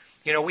go.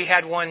 We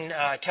had one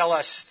tell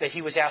us that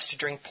he was asked to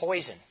drink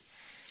poison,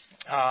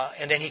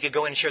 and then he could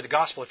go in and share the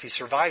gospel if he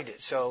survived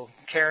it. So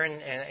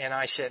Karen and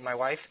I said, my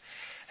wife,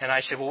 and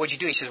I said, well, what'd you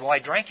do? He says, well, I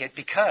drank it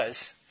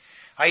because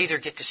I either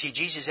get to see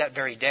Jesus that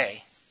very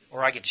day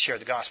or I get to share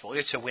the gospel.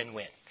 It's a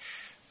win-win.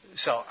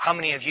 So how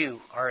many of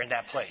you are in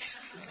that place?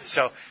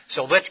 So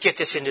let's get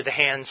this into the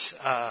hands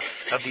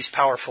of these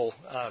powerful,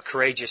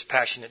 courageous,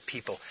 passionate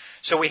people.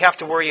 So we have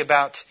to worry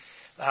about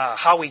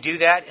how we do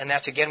that, and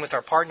that's again with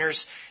our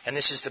partners. And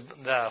this is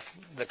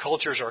the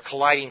cultures are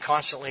colliding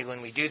constantly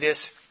when we do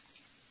this.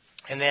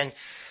 And then,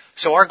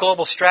 so our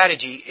global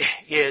strategy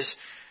is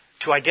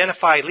to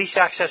identify least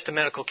access to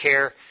medical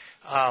care,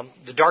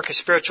 the darkest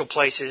spiritual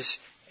places,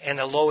 and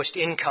the lowest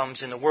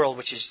incomes in the world,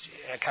 which is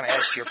kind of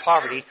adds to your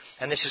poverty.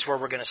 And this is where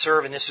we're going to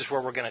serve, and this is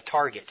where we're going to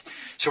target.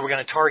 So we're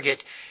going to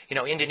target,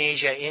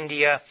 Indonesia,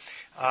 India.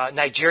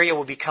 Nigeria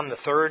will become the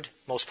third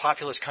most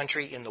populous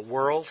country in the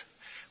world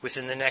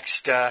within the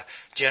next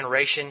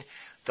generation.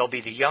 They'll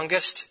be the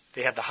youngest.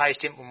 They have the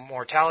highest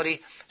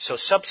mortality. So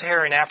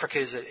sub-Saharan Africa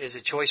is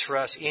a choice for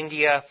us.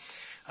 India.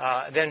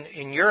 Then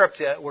in Europe,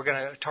 we're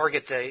going to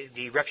target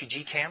the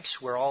refugee camps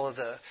where all of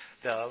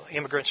the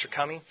immigrants are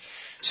coming.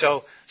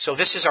 So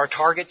this is our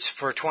targets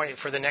for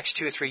the next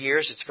 2 or 3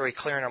 years. It's very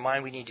clear in our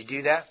mind we need to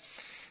do that.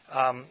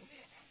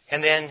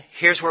 And then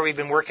here's where we've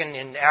been working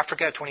in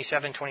Africa,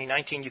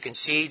 2019. You can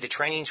see the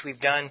trainings we've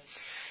done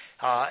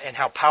and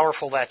how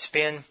powerful that's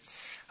been.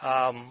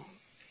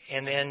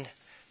 And then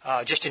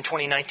just in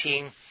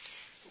 2019,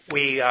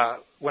 when I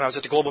was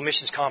at the Global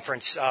Missions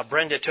Conference,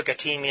 Brenda took a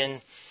team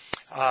in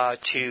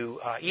to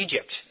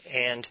Egypt,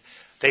 and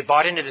they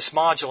bought into this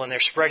module, and they're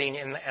spreading.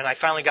 And I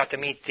finally got to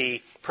meet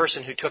the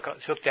person who took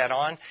that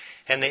on,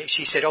 and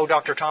she said, "Oh,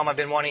 Dr. Tom, I've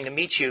been wanting to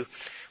meet you.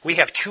 we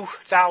have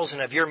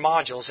 2,000 of your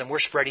modules and we're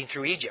spreading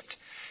through Egypt.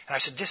 And I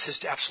said, this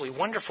is absolutely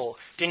wonderful.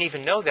 Didn't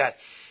even know that.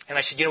 And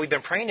I said, we've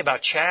been praying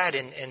about Chad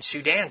and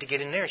Sudan to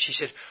get in there. And she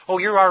said, oh,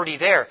 you're already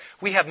there.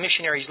 We have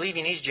missionaries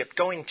leaving Egypt,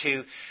 going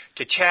to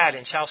Chad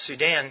and South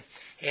Sudan.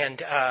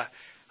 And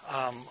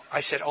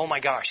I said, oh my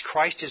gosh,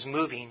 Christ is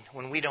moving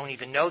when we don't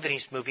even know that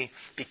He's moving,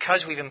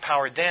 because we've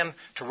empowered them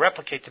to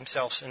replicate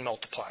themselves and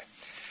multiply.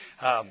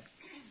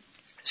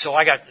 So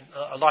I got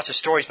lots of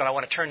stories, but I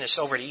want to turn this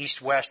over to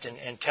East West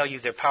and tell you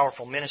their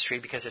powerful ministry,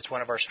 because it's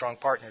one of our strong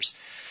partners.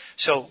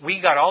 So we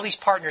got all these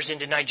partners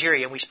into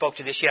Nigeria, and we spoke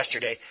to this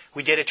yesterday.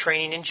 We did a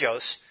training in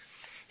Jos,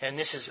 and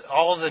this is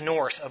all of the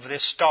north of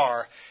this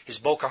star is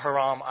Boko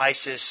Haram,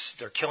 ISIS.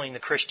 They're killing the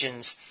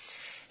Christians.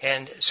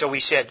 And so we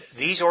said,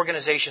 these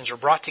organizations are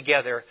brought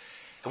together,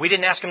 and we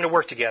didn't ask them to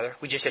work together.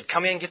 We just said,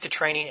 come in, get the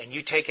training, and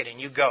you take it and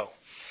you go.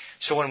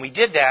 So when we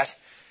did that,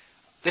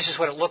 this is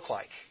what it looked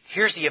like.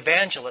 Here's the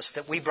evangelists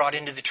that we brought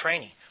into the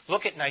training.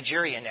 Look at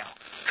Nigeria now,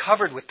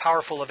 covered with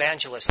powerful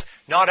evangelists.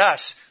 Not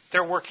us.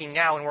 They're working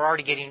now, and we're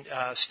already getting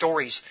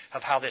stories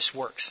of how this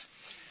works.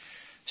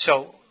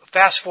 So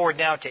fast forward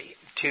now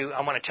to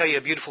I want to tell you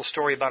a beautiful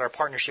story about our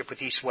partnership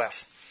with East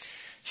West.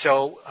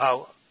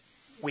 So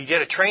we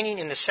did a training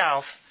in the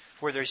south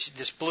where there's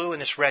this blue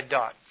and this red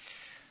dot.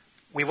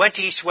 We went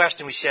to East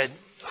West and we said,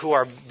 who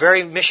are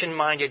very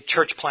mission-minded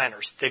church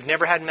planners. They've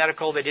never had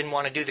medical. They didn't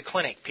want to do the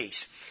clinic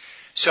piece.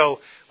 So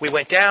we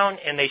went down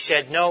and they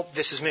said, nope,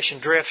 this is mission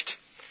drift.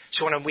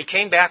 So when we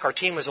came back, our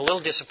team was a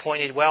little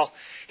disappointed. Well,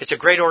 it's a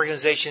great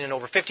organization in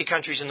over 50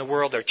 countries in the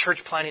world. They're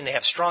church planning. They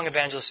have strong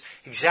evangelists,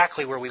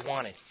 exactly where we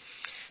wanted.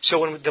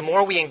 So the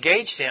more we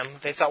engaged them,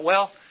 they thought,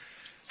 well,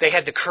 they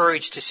had the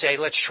courage to say,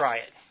 let's try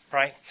it,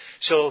 right?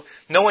 So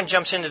no one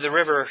jumps into the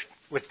river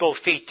with both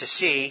feet to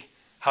see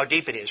how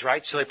deep it is,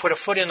 right? So they put a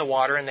foot in the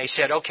water and they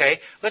said, okay,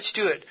 let's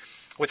do it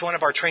with one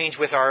of our trainings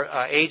with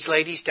our AIDS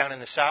ladies down in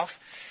the south.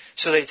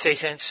 So they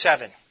sent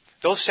 7.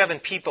 Those 7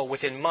 people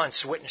within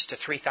months witnessed to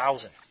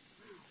 3,000.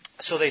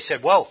 So they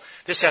said, whoa,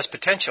 this has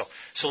potential.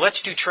 So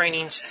let's do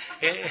trainings.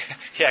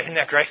 Yeah, isn't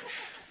that great?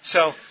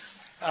 So,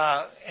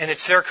 and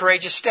it's their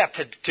courageous step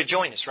to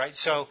join us, right?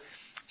 So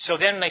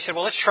then they said,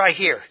 well, let's try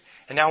here.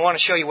 And now I want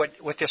to show you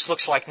what this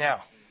looks like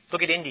now.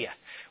 Look at India.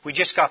 We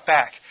just got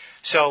back.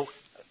 So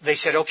they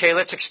said, okay,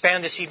 let's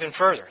expand this even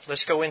further.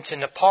 Let's go into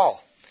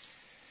Nepal.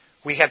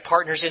 We had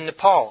partners in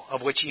Nepal,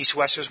 of which East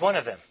West was one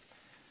of them.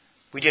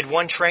 We did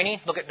one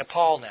training. Look at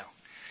Nepal now.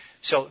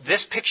 So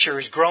this picture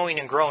is growing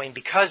and growing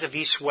because of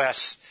East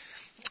West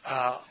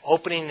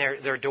opening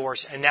their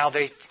doors, and now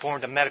they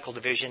formed a medical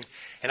division.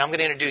 And I'm going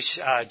to introduce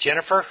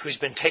Jennifer, who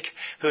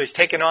has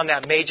taken on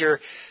that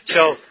major.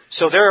 So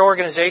their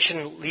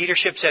organization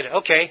leadership said,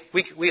 okay,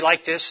 we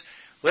like this.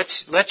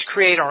 Let's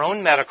create our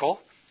own medical,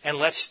 and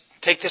let's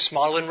take this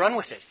model and run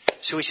with it.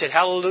 So we said,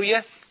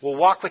 hallelujah, we'll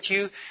walk with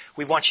you.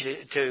 We want you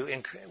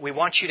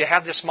to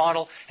have this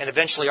model, and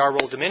eventually our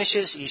role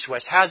diminishes. East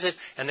West has it,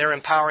 and they're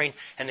empowering,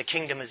 and the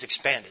kingdom is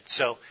expanded.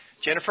 So,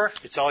 Jennifer,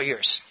 it's all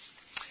yours.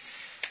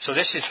 So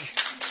this is,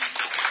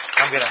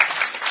 I'm gonna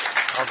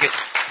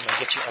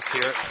get you up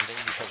here, and then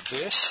you have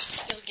this.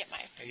 You'll get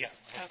mine. Yeah.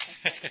 Okay.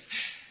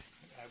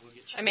 I will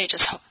get you. I may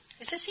just hold.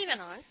 Is this even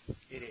on?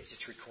 It is.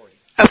 It's recording.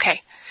 Okay.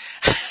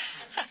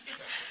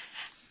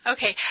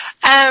 Okay.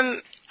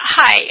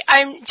 Hi,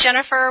 I'm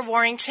Jennifer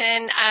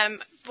Warrington.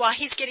 While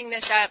he's getting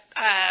this up,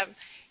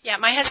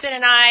 my husband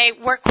and I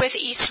work with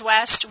East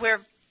West. We're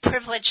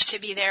privileged to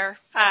be there.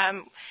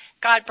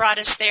 God brought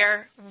us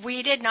there.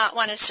 We did not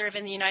want to serve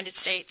in the United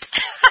States.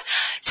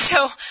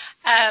 So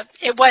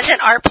it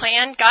wasn't our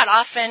plan. God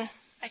often,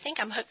 I think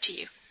I'm hooked to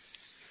you.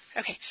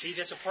 Okay. See,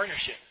 that's a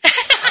partnership. We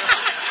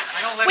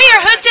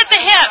are hooked at the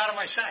hip. Out of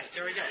my sight.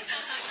 There we go.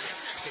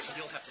 Okay, so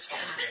you'll have to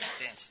stand there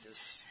and dance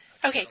this.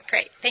 Okay,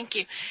 great. Thank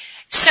you.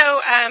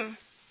 So,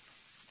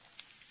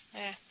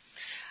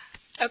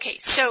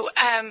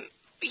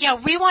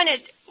 we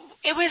wanted,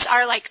 it was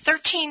our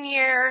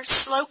 13-year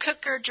slow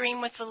cooker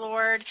dream with the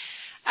Lord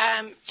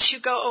to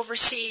go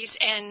overseas.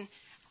 And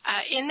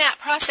in that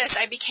process,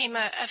 I became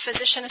a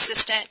physician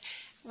assistant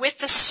with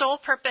the sole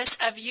purpose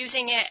of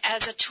using it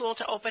as a tool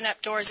to open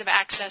up doors of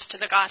access to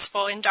the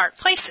gospel in dark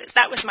places.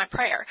 That was my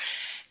prayer.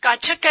 God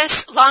took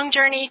us long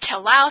journey to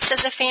Laos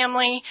as a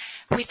family.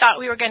 We thought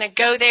we were going to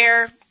go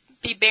there,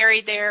 be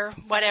buried there,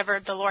 whatever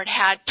the Lord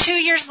had. 2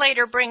 years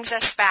later brings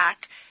us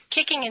back,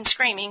 kicking and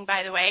screaming,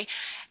 by the way,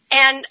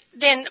 and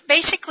then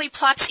basically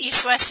plops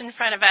East West in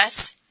front of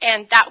us,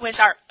 and that was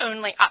our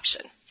only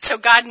option. So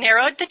God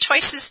narrowed the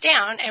choices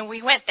down, and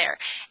we went there.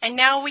 And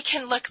now we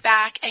can look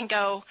back and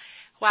go,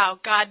 wow,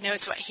 God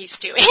knows what He's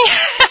doing.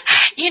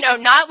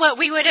 Not what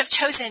we would have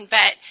chosen,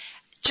 but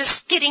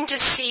just getting to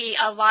see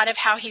a lot of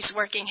how He's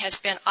working has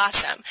been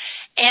awesome.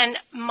 And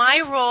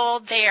my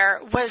role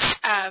there was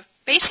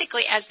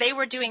basically as they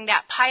were doing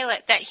that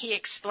pilot that he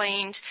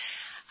explained,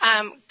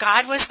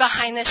 God was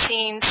behind the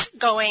scenes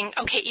going,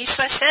 okay, East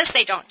West says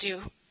they don't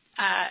do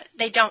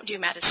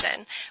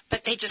medicine,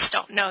 but they just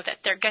don't know that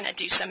they're going to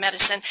do some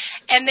medicine.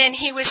 And then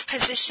He was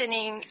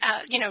positioning,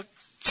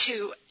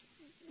 to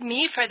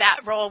me for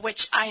that role,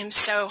 which I am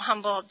so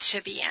humbled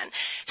to be in.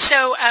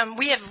 So I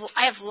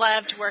have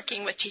loved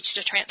working with Teach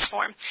to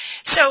Transform.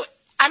 So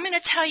I'm going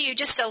to tell you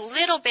just a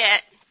little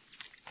bit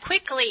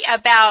quickly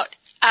about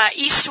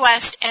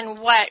East-West and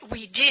what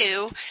we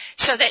do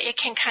so that it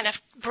can kind of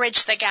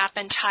bridge the gap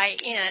and tie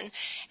in.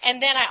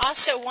 And then I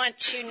also want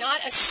to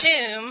not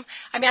assume,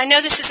 I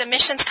know this is a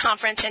missions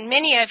conference and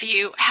many of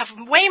you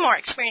have way more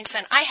experience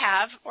than I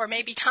have, or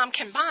maybe Tom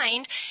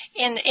combined,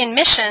 in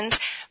missions,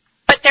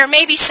 but there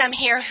may be some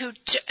here who,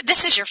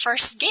 this is your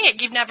first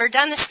gig, you've never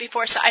done this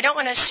before, so I don't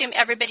want to assume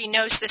everybody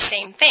knows the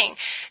same thing.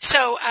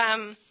 So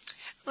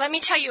let me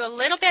tell you a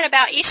little bit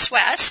about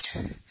East-West.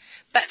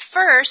 But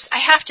first, I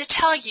have to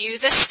tell you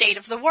the state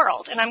of the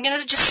world. And I'm going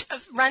to just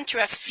run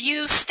through a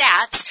few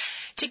stats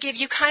to give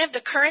you kind of the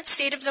current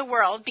state of the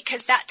world,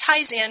 because that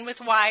ties in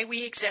with why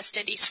we exist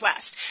at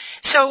East-West.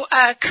 So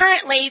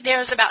currently,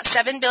 there's about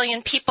 7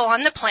 billion people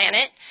on the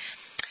planet.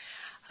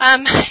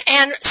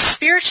 And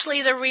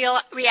spiritually, the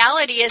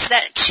reality is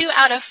that 2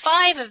 out of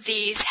 5 of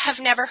these have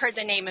never heard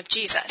the name of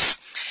Jesus.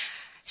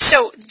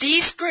 So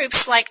these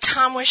groups, like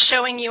Tom was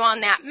showing you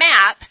on that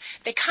map,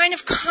 they kind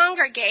of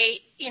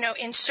congregate,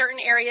 in certain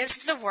areas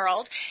of the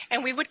world,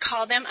 and we would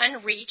call them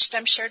unreached.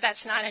 I'm sure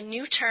that's not a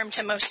new term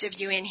to most of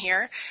you in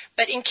here,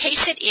 but in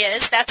case it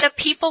is, that's a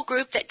people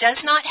group that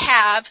does not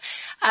have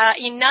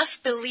enough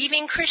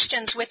believing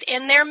Christians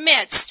within their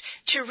midst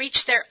to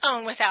reach their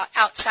own without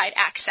outside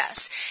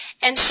access.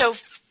 And so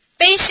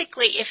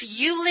basically, if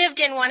you lived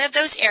in one of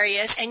those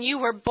areas and you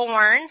were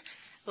born,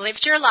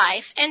 lived your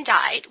life, and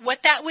died,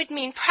 what that would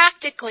mean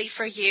practically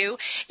for you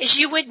is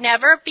you would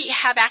never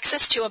have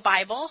access to a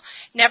Bible,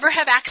 never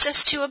have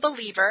access to a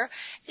believer,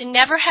 and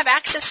never have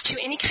access to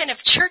any kind of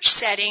church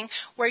setting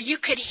where you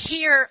could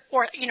hear,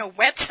 or,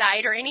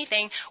 website or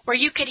anything, where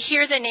you could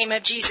hear the name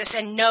of Jesus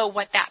and know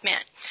what that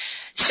meant.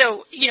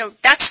 So,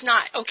 that's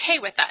not okay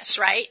with us,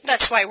 right?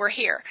 That's why we're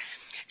here.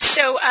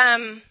 So,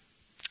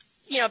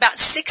 about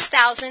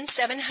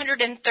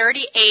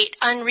 6,738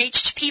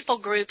 unreached people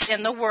groups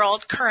in the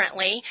world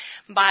currently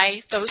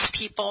by those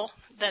people,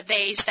 the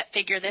theys that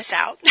figure this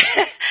out.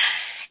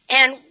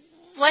 And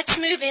let's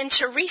move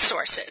into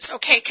resources,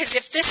 okay? Because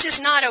if this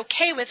is not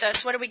okay with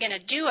us, what are we going to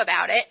do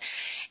about it?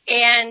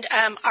 And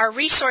our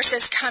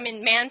resources come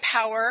in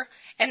manpower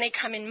and they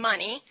come in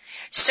money.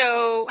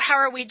 So how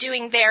are we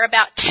doing there?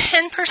 About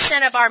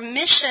 10% of our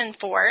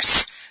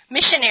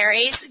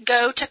missionaries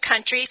go to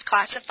countries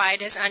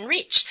classified as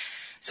unreached.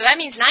 So that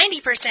means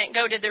 90%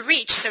 go to the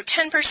reach, so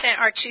 10%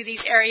 are to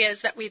these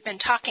areas that we've been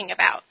talking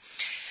about.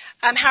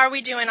 How are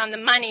we doing on the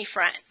money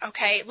front?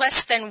 Okay,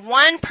 less than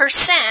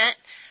 1%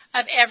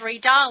 of every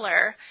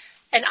dollar,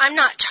 and I'm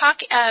not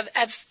talking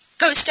of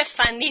goes to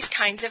fund these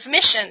kinds of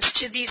missions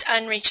to these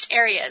unreached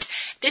areas.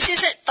 This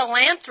isn't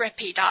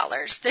philanthropy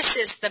dollars. This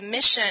is the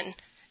mission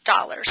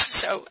dollars.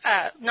 So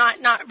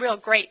not real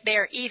great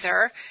there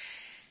either.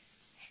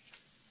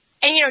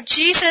 And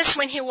Jesus,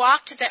 when he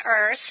walked the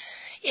earth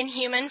in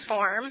human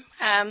form,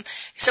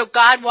 so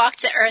God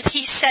walked the earth,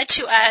 he said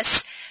to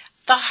us,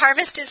 the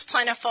harvest is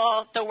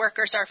plentiful, the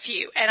workers are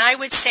few. And I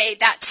would say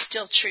that's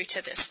still true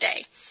to this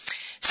day.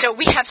 So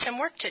we have some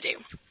work to do.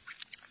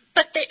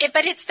 But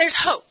there's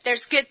hope.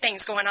 There's good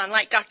things going on,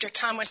 like Dr.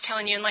 Tom was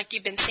telling you and like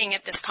you've been seeing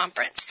at this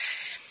conference.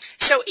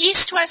 So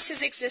East-West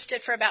has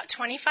existed for about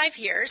 25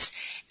 years,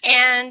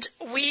 and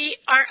we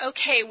aren't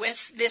okay with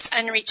this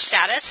unreached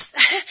status,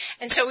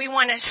 and so we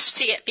want to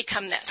see it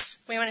become this.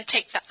 We want to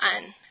take the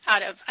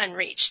out of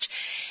unreached.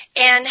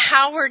 And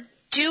how we're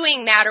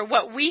doing that, or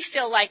what we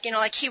feel like,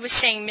 like he was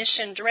saying,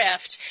 mission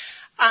drift,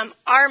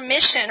 our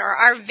mission or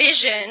our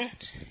vision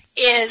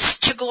is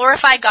to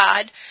glorify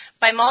God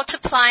by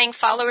multiplying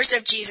followers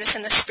of Jesus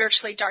in the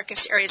spiritually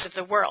darkest areas of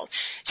the world.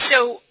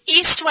 So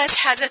East-West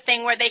has a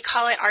thing where they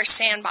call it our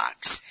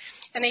sandbox.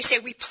 And they say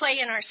we play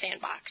in our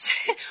sandbox.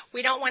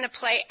 We don't want to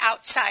play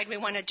outside. We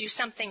want to do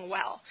something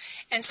well.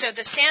 And so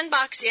the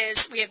sandbox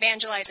is we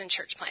evangelize and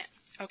church plant.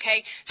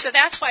 Okay? So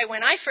that's why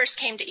when I first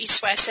came to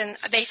East-West and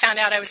they found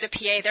out I was a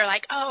PA, they're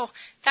like, oh,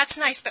 that's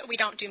nice, but we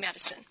don't do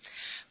medicine.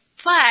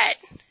 But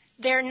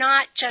they're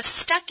not just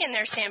stuck in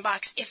their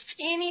sandbox. If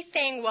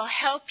anything will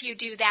help you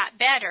do that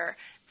better,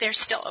 they're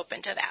still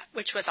open to that,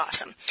 which was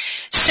awesome.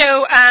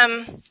 So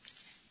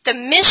the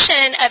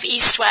mission of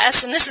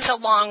East-West, and this is a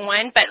long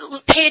one, but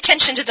pay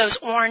attention to those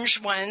orange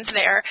ones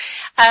there.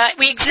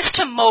 We exist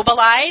to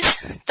mobilize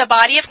the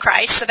body of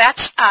Christ, so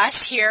that's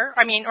us here,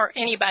 or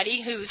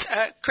anybody who's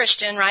a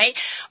Christian, right?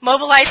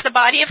 Mobilize the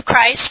body of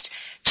Christ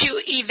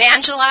to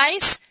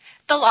evangelize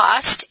the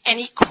lost and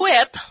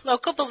equip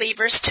local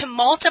believers to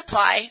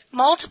multiply.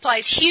 Multiply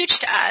is huge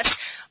to us.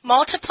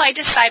 Multiply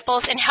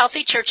disciples in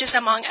healthy churches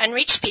among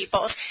unreached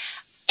peoples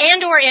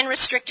and or in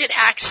restricted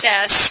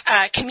access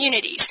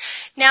communities.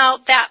 Now,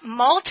 that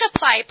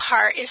multiply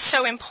part is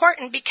so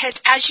important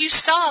because as you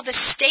saw the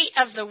state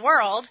of the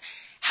world,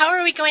 how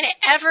are we going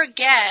to ever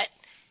get,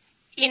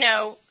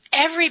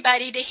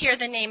 everybody to hear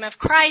the name of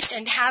Christ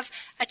and have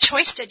a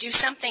choice to do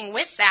something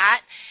with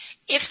that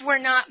if we're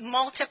not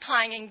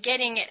multiplying and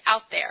getting it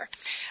out there?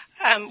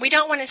 We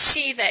don't want to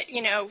see that,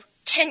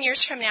 10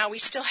 years from now, we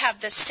still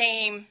have the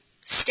same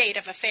state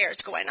of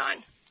affairs going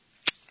on.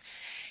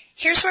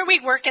 Here's where we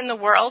work in the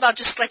world. I'll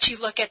just let you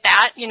look at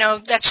that.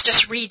 That's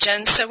just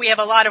regions, so we have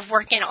a lot of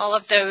work in all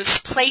of those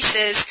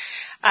places.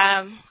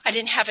 I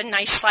didn't have a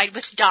nice slide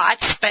with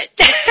dots, but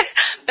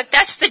but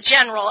that's the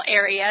general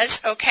areas,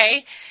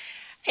 okay?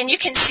 And you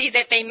can see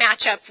that they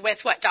match up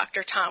with what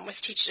Dr. Tom with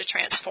Teach to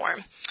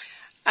Transform.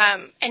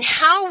 And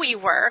how we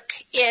work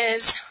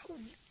is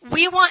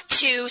we want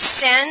to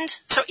send,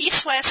 so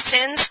East-West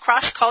sends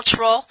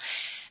cross-cultural,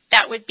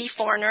 that would be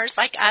foreigners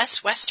like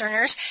us,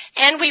 Westerners,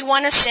 and we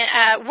want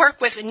to work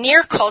with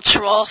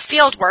near-cultural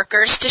field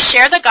workers to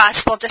share the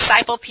gospel,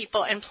 disciple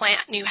people, and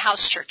plant new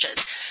house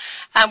churches.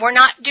 We're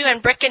not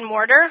doing brick and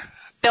mortar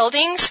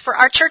buildings for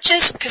our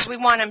churches because we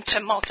want them to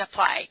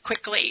multiply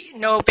quickly,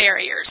 no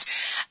barriers.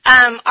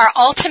 Our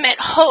ultimate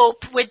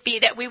hope would be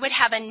that we would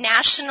have a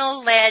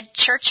national-led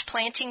church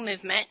planting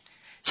movement.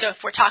 So if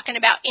we're talking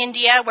about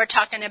India, we're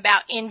talking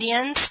about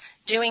Indians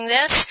doing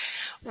this,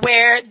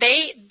 where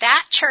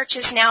that church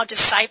is now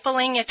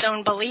discipling its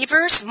own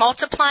believers,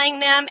 multiplying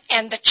them,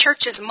 and the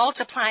church is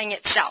multiplying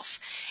itself,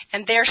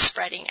 and they're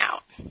spreading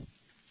out.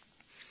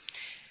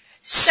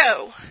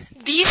 So,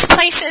 these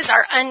places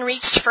are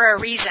unreached for a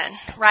reason,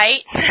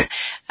 right?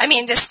 I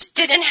mean, this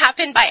didn't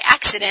happen by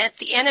accident.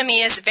 The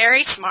enemy is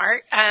very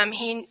smart.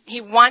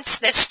 He wants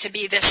this to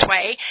be this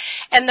way.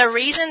 And the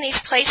reason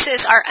these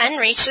places are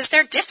unreached is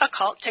they're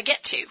difficult to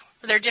get to.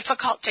 They're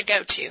difficult to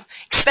go to,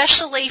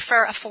 especially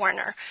for a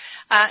foreigner.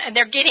 And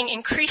they're getting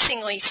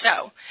increasingly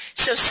so.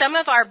 So some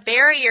of our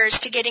barriers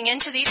to getting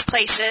into these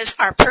places,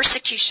 our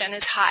persecution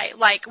is high,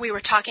 like we were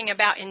talking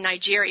about in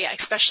Nigeria,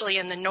 especially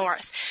in the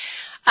north.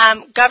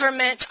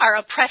 Governments are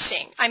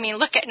oppressing. I mean,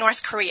 look at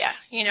North Korea.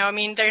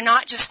 They're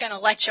not just going to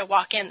let you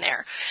walk in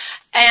there.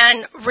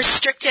 And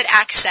restricted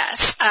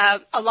access.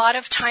 A lot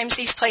of times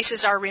these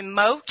places are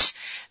remote.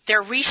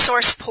 They're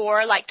resource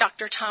poor, like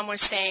Dr. Tom was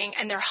saying,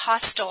 and they're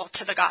hostile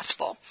to the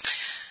gospel.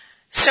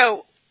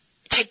 So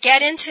to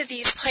get into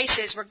these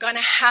places, we're going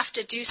to have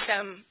to do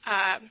some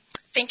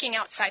thinking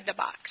outside the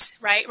box,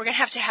 right? We're going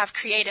to have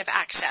creative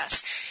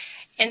access.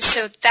 And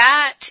so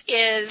that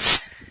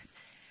is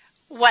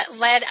what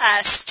led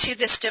us to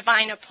this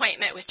divine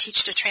appointment with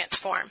Teach to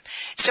Transform.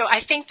 So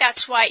I think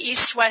that's why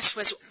East-West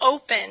was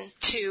open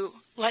to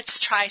let's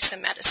try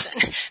some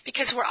medicine,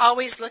 because we're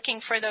always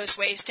looking for those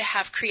ways to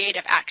have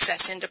creative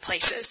access into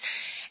places.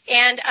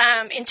 And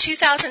in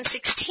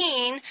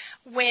 2016,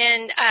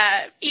 when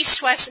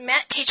East-West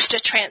met Teach to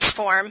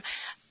Transform,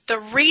 the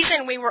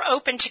reason we were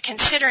open to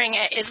considering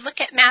it is look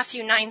at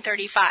Matthew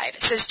 9:35.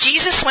 It says,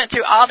 Jesus went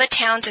through all the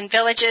towns and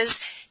villages,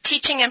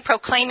 teaching and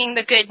proclaiming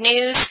the good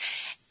news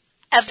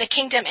of the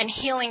kingdom and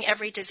healing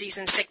every disease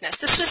and sickness.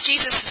 This was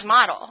Jesus'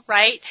 model,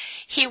 right?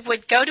 He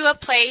would go to a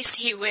place,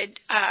 he would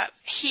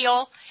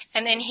heal,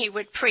 and then he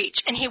would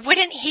preach. And he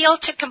wouldn't heal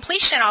to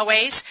completion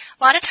always.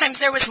 A lot of times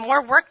there was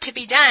more work to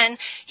be done.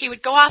 He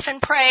would go off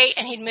and pray,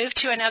 and he'd move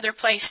to another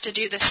place to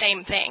do the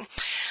same thing.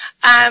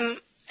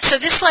 So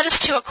this led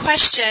us to a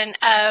question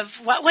of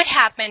what would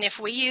happen if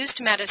we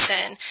used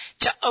medicine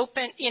to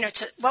open,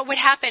 what would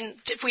happen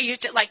if we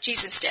used it like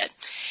Jesus did.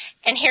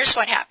 And here's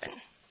what happened.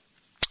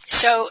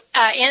 So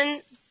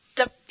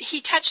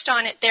he touched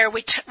on it there.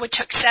 We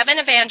took 7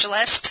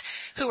 evangelists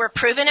who were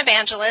proven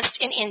evangelists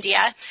in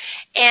India,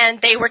 and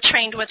they were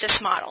trained with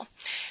this model.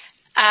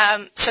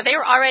 So they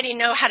already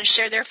know how to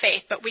share their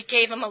faith, but we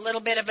gave them a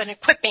little bit of an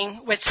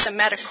equipping with some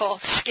medical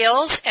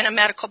skills and a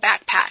medical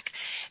backpack.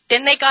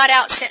 Then they got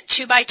out, sent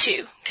 2 by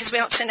 2, because we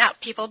don't send out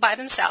people by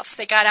themselves.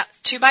 They got out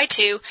 2 by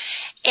 2,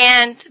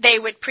 and they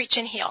would preach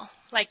and heal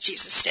like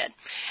Jesus did.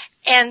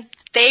 And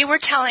they were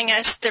telling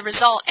us the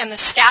result, and the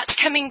stats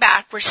coming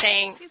back were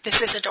saying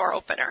this is a door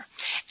opener.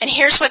 And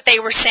here's what they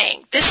were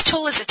saying. This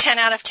tool is a 10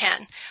 out of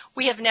 10.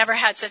 We have never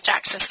had such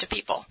access to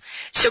people.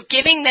 So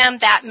giving them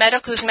that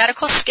medical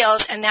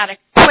skills and that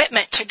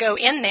equipment to go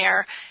in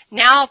there,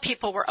 now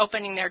people were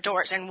opening their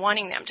doors and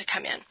wanting them to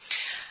come in.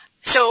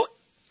 So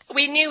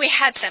we knew we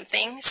had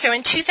something. So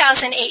in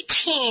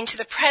 2018 to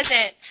the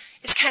present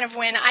is kind of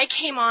when I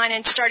came on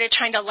and started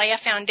trying to lay a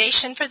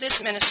foundation for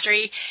this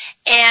ministry,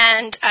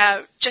 and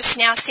just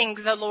now seeing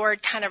the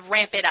Lord kind of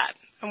ramp it up.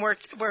 And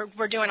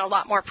we're doing a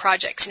lot more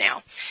projects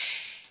now.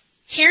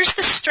 Here's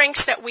the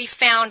strengths that we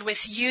found with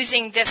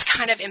using this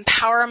kind of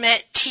empowerment,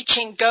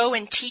 teaching, go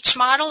and teach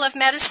model of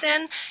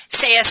medicine,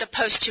 say as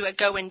opposed to a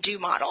go and do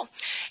model.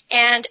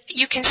 And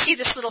you can see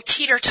this little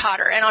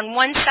teeter-totter. And on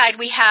one side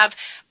we have,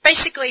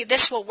 basically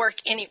this will work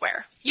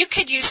anywhere. You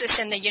could use this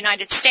in the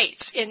United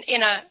States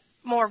in a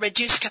more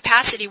reduced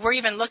capacity. We're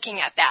even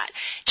looking at that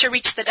to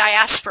reach the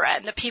diaspora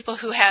and the people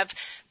who have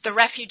the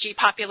refugee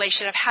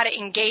population, of how to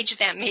engage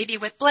them, maybe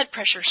with blood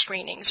pressure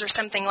screenings or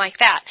something like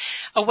that,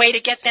 a way to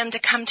get them to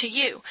come to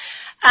you.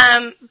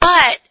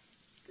 But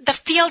the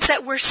fields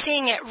that we're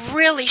seeing it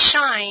really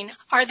shine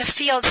are the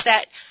fields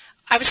that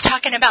I was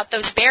talking about,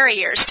 those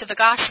barriers to the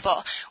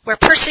gospel, where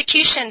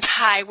persecution's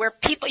high, where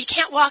people, you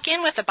can't walk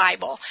in with a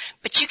Bible,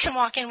 but you can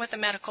walk in with a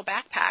medical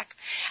backpack.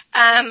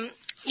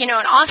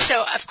 and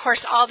also, of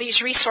course, all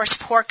these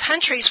resource-poor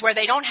countries where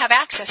they don't have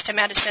access to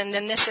medicine,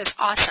 then this is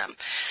awesome.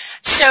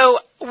 So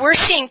we're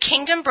seeing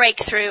kingdom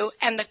breakthrough,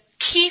 and the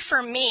key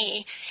for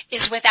me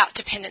is without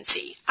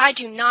dependency. I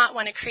do not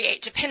want to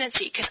create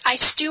dependency because I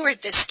steward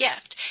this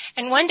gift.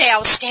 And one day I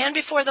will stand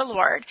before the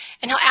Lord,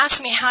 and He'll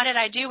ask me, how did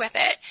I do with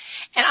it?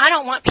 And I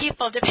don't want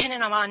people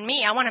dependent on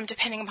me. I want them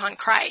depending upon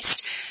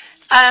Christ.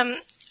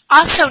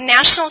 Also,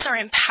 nationals are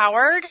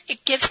empowered.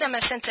 It gives them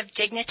a sense of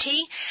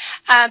dignity.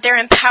 They're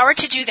empowered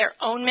to do their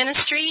own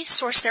ministry,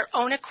 source their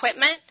own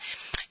equipment.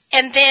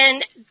 And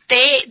then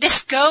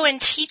this go and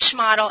teach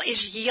model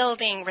is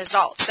yielding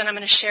results. And I'm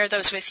going to share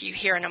those with you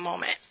here in a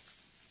moment.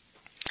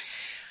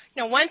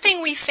 Now, one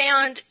thing we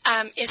found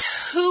is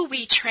who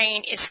we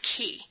train is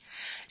key.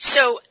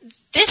 So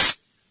this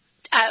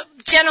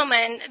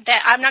gentleman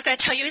that I'm not going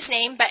to tell you his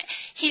name, but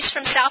he's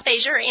from South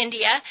Asia or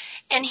India,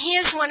 and he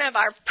is one of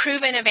our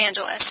proven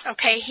evangelists.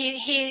 Okay,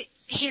 he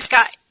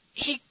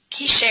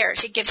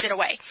shares, he gives it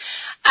away,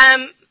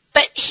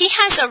 but he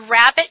has a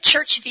rabbit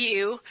church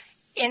view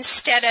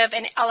instead of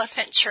an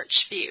elephant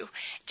church view.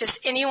 Does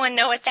anyone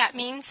know what that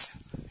means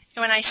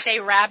when I say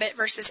rabbit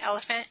versus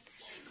elephant?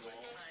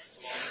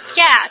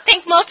 Yeah,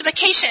 think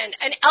multiplication.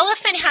 An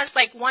elephant has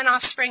like one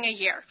offspring a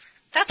year.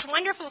 That's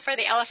wonderful for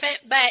the elephant,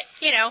 but,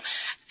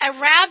 a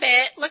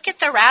rabbit, look at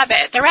the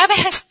rabbit. The rabbit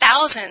has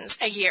thousands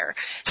a year.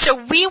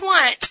 So we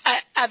want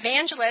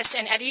evangelists,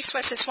 and at East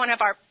West is one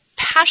of our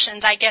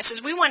passions, I guess,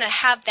 is we want to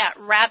have that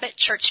rabbit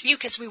church view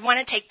because we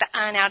want to take the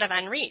out of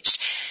unreached.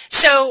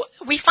 So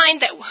we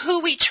find that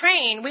who we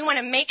train, we want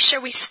to make sure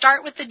we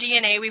start with the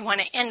DNA we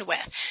want to end with.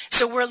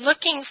 So we're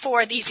looking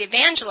for these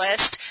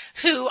evangelists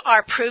who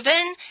are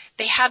proven.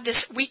 They have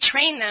this, we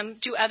train them,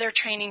 do other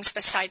trainings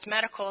besides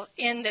medical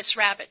in this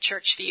rabbit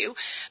church view.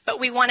 But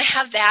we want to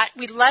have that.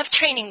 We love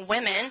training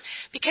women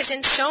because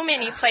in so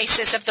many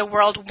places of the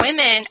world,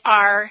 women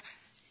are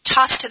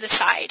tossed to the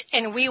side,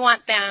 and we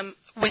want them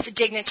with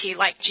dignity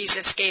like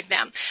Jesus gave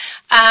them.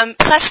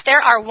 Plus, there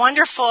are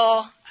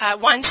wonderful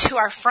ones who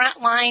are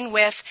frontline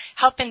with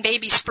helping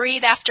babies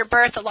breathe after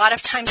birth. A lot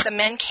of times the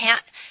men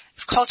can't.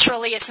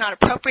 Culturally, it's not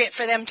appropriate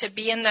for them to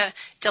be in the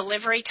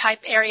delivery type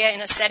area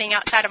in a setting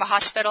outside of a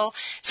hospital.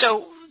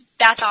 So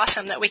that's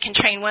awesome that we can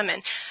train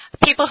women.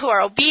 People who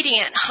are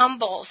obedient,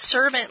 humble,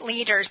 servant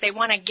leaders, they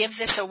want to give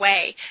this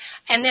away.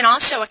 And then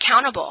also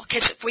accountable,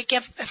 because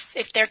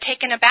if they're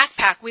taking a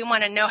backpack, we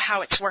want to know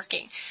how it's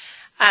working.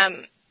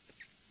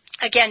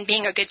 Again,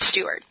 being a good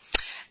steward.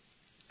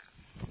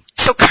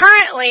 So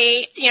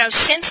currently,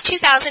 since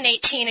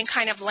 2018 and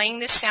kind of laying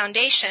this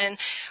foundation,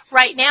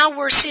 right now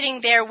we're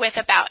sitting there with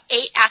about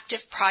 8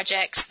 active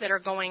projects that are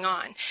going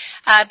on.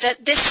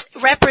 This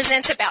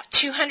represents about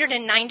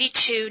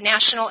 292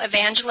 national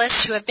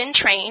evangelists who have been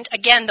trained.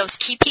 Again, those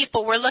key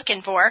people we're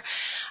looking for.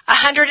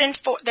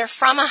 104, they're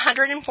from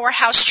 104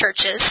 house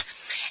churches.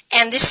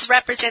 And this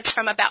represents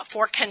from about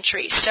 4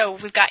 countries. So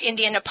we've got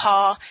India,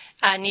 Nepal,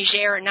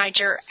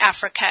 Niger,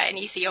 Africa, and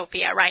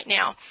Ethiopia right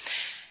now.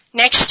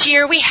 Next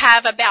year we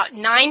have about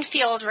 9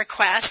 field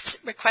requests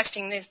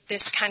requesting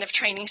this kind of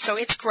training. So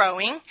it's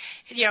growing.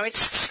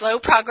 It's slow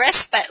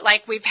progress, but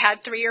like we've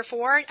had 3 or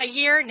 4 a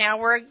year. Now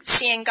we're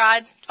seeing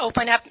God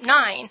open up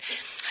 9.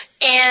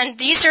 And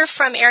these are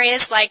from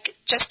areas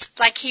just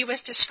like he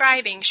was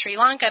describing, Sri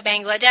Lanka,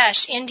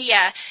 Bangladesh,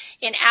 India.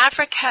 In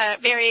Africa,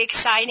 very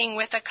exciting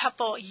with a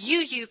couple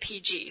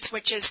UUPGs,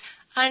 which is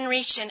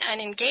unreached and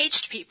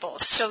unengaged people.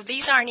 So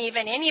these aren't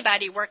even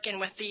anybody working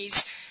with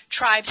these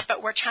tribes,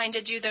 but we're trying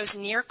to do those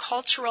near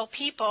cultural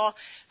people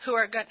who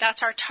are good.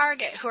 That's our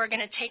target, who are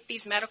going to take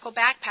these medical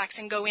backpacks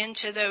and go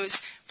into those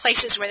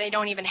places where they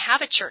don't even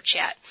have a church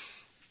yet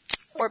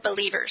or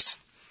believers.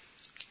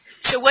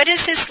 So what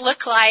does this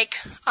look like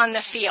on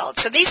the field?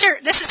 So this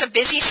is a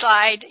busy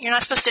slide. You're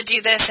not supposed to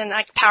do this in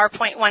like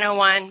PowerPoint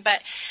 101, but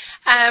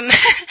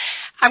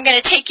I'm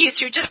going to take you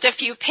through just a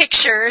few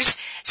pictures.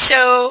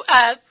 So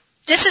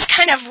this is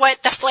kind of what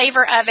the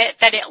flavor of it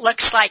that it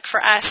looks like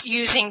for us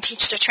using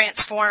Teach to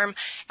Transform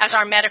as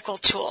our medical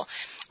tool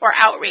or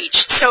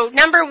outreach. So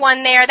number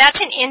 1 there, that's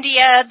in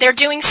India. They're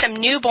doing some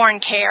newborn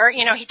care.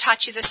 He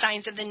taught you the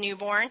signs of the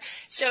newborn.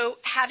 So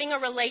having a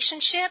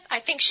relationship,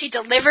 I think she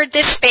delivered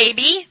this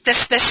baby,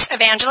 this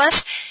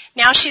evangelist.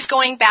 Now she's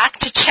going back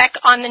to check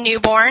on the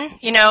newborn,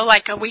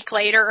 like a week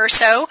later or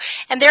so.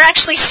 And they're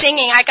actually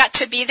singing. I got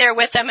to be there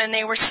with them, and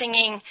they were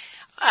singing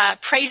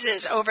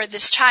praises over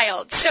this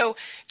child. So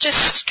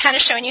just kind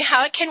of showing you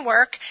how it can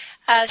work.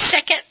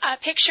 Second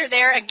picture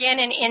there, again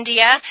in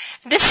India.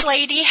 This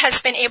lady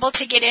has been able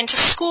to get into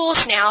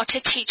schools now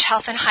to teach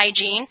health and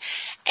hygiene,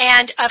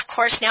 and of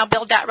course now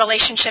build that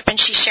relationship, and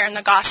she's sharing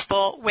the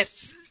gospel with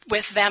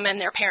them and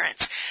their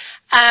parents.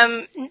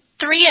 3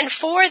 and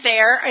 4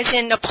 there is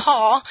in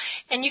Nepal,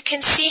 and you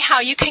can see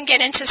how you can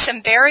get into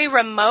some very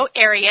remote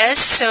areas,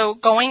 so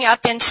going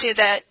up into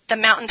the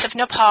mountains of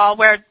Nepal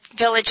where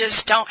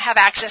villages don't have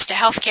access to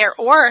health care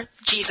or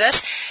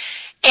Jesus,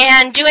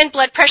 and doing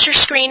blood pressure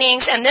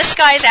screenings. And this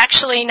guy is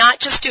actually not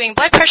just doing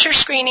blood pressure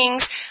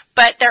screenings,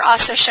 but they're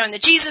also showing the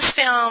Jesus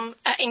film,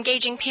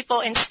 engaging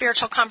people in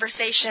spiritual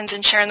conversations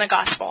and sharing the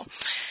gospel.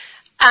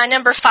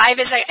 Number 5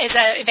 is an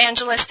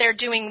evangelist. They're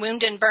doing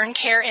wound and burn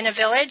care in a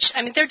village.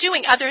 I mean, they're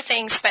doing other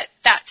things, but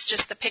that's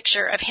just the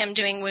picture of him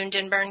doing wound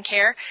and burn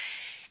care.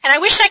 And I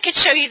wish I could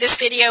show you this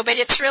video, but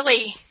it's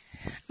really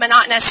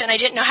monotonous, and I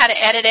didn't know how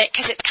to edit it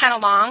because it's kind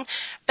of long.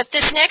 But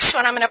this next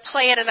one, I'm going to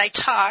play it as I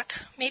talk.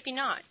 Maybe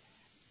not.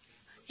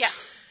 Yeah.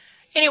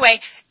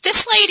 Anyway,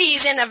 this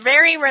lady's in a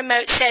very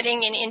remote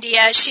setting in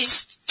India.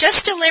 She's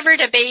just delivered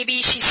a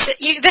baby.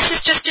 This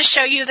is just to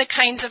show you the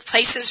kinds of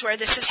places where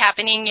this is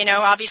happening,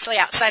 obviously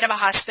outside of a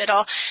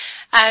hospital.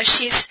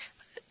 This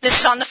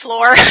is on the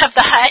floor of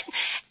the hut.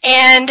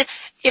 And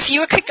if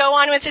you could go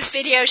on with this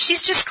video,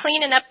 she's just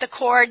cleaning up the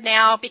cord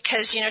now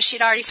because,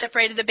 she'd already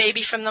separated the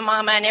baby from the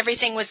mama and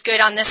everything was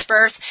good on this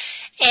birth.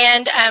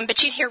 And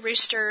but you'd hear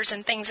roosters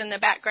and things in the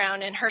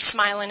background and her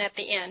smiling at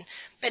the end.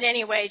 But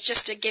anyway,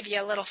 just to give you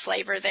a little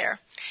flavor there.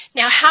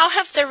 Now, how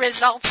have the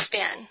results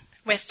been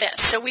with this?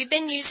 So we've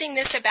been using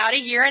this about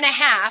 1.5 years,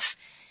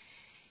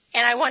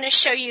 and I want to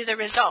show you the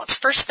results.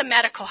 First, the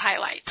medical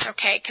highlights,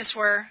 okay, because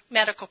we're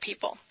medical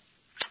people.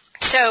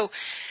 So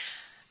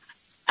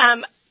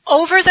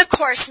over the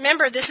course,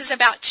 remember, this is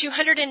about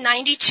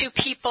 292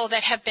 people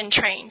that have been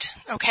trained,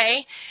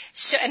 okay?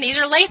 So, and these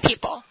are lay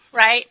people,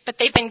 right? But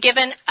they've been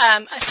given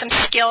some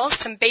skills,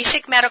 some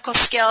basic medical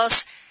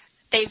skills.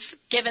 They've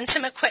given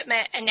some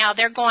equipment, and now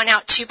they're going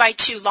out 2 by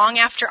 2 long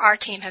after our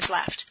team has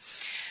left.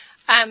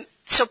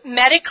 So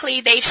medically,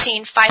 they've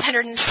seen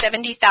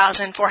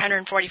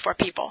 570,444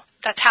 people.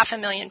 That's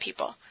 500,000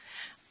 people.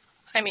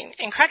 I mean,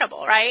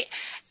 incredible, right?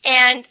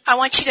 And I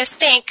want you to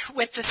think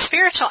with the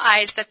spiritual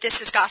eyes that this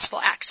is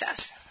gospel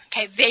access.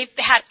 Okay, they've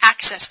had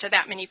access to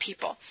that many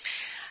people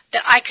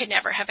that I could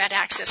never have had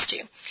access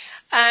to.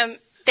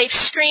 They've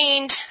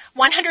screened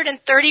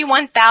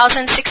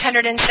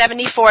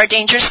 131,674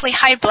 dangerously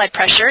high blood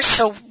pressures.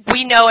 So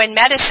we know in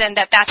medicine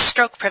that that's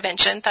stroke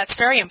prevention. That's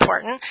very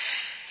important.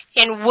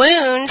 In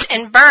wounds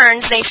and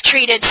burns, they've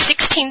treated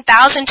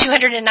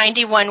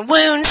 16,291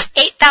 wounds,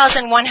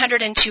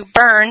 8,102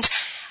 burns.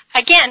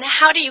 Again,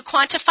 how do you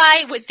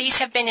quantify? Would these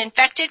have been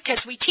infected?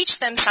 Because we teach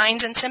them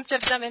signs and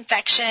symptoms of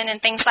infection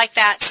and things like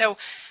that. So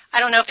I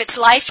don't know if it's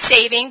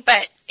life-saving,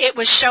 but it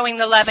was showing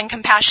the love and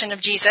compassion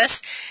of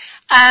Jesus.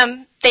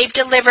 They've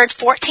delivered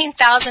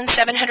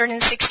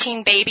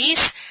 14,716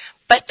 babies,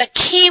 but the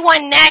key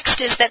one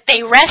next is that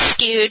they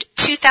rescued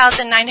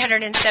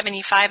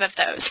 2,975 of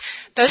those.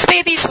 Those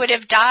babies would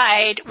have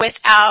died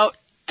without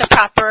the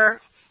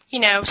proper,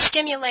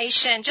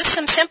 stimulation, just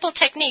some simple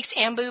techniques,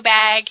 ambu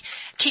bag,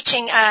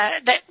 teaching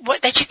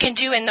that you can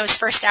do in those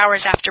first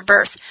hours after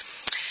birth.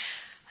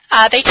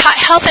 They taught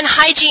health and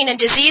hygiene and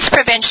disease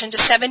prevention to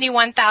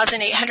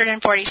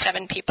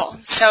 71,847 people.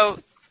 So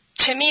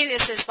to me,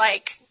 this is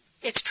like,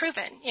 it's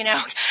proven,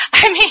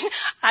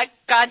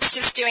 God's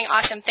just doing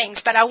awesome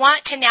things. But I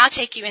want to now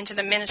take you into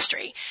the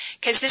ministry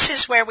because this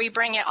is where we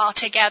bring it all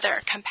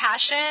together.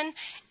 Compassion,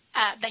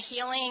 the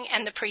healing,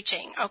 and the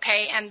preaching,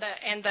 okay? And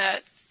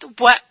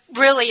what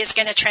really is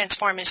going to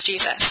transform is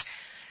Jesus.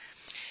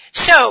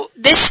 So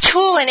this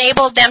tool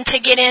enabled them to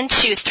get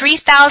into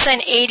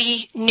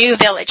 3,080 new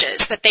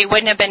villages that they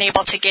wouldn't have been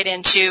able to get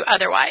into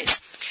otherwise.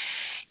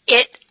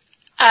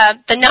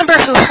 The number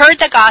who heard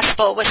the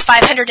gospel was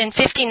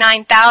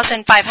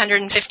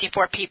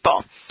 559,554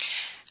 people.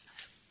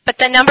 But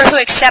the number who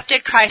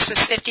accepted Christ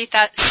was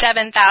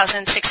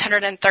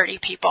 57,630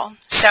 people.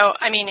 So,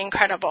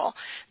 incredible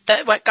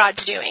what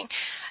God's doing.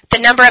 The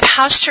number of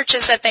house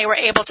churches that they were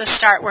able to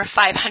start were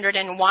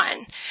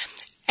 501.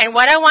 And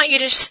what I want you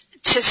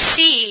to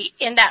see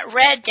in that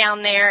red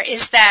down there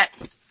is that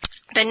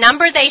the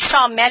number they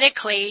saw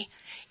medically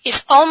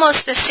is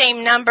almost the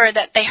same number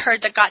that they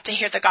heard that got to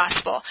hear the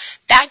gospel.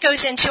 That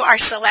goes into our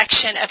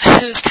selection of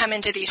who's come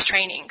into these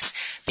trainings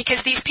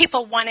because these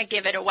people want to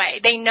give it away.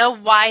 They know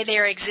why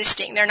they're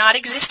existing. They're not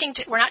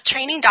we're not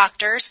training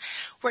doctors.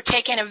 We're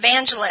taking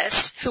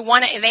evangelists who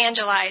want to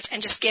evangelize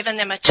and just giving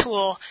them a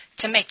tool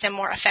to make them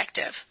more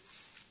effective.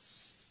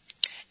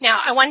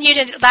 Now, I want you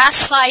to,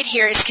 last slide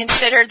here is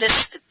consider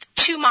this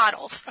 2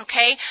 models,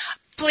 okay?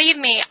 Believe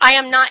me, I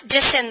am not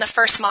dissing the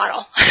first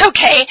model,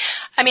 okay?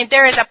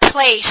 There is a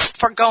place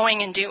for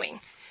going and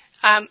doing.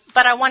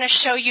 But I want to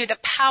show you the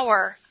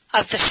power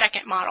of the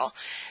second model.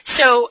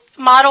 So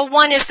model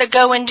 1 is the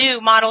go and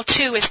do. Model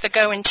 2 is the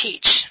go and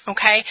teach,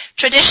 okay?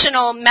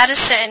 Traditional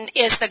medicine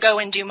is the go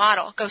and do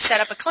model. Go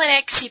set up a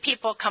clinic, see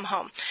people, come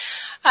home.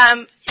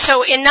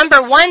 So in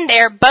number 1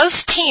 there,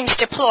 both teams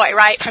deploy,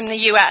 right, from the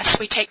U.S.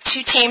 We take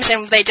 2 teams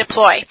and they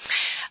deploy.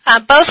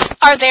 Both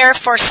are there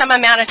for some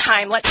amount of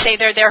time. Let's say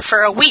they're there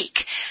for a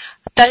week.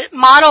 The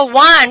Model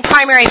 1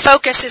 primary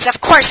focus is, of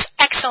course,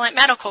 excellent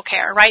medical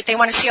care, right? They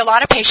want to see a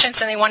lot of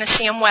patients and they want to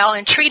see them well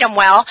and treat them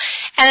well.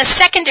 And a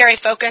secondary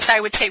focus, I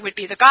would say, would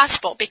be the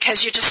gospel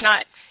because you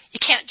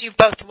can't do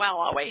both well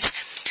always.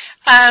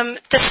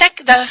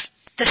 The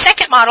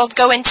second model,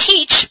 go and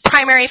teach,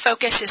 primary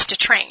focus is to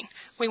train.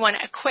 We want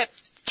to equip,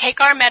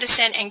 take our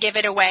medicine and give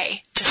it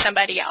away to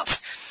somebody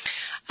else.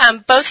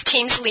 both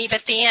teams leave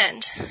at the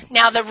end.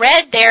 Now the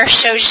red there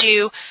shows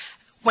you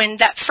when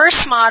that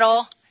first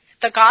model,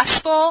 the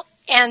gospel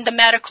and the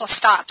medical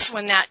stops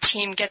when that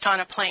team gets on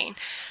a plane.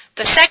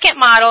 The second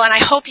model, and I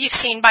hope you've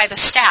seen by the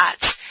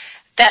stats,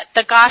 that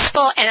the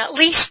gospel and at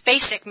least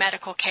basic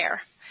medical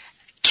care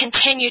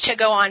continue to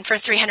go on for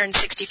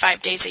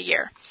 365 days a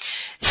year.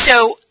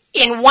 So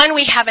in one,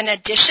 we have an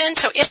addition.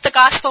 So if the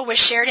gospel was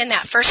shared in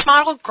that first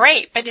model,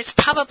 great, but it's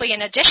probably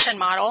an addition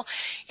model.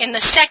 In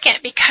the second,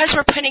 because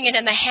we're putting it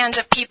in the hands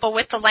of people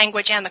with the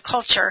language and the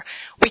culture,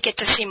 we get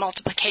to see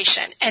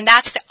multiplication. And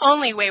that's the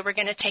only way we're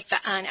going to take the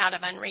out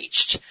of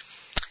unreached.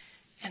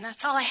 And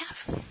that's all I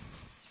have.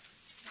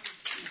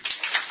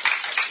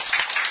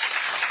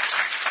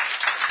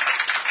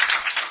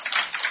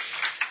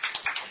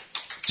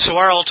 So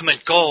our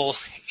ultimate goal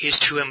is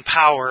to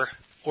empower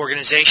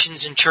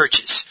organizations and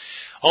churches.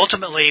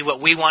 Ultimately,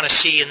 what we want to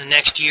see in the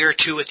next year or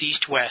two with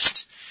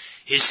East-West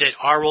is that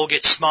our role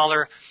gets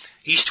smaller.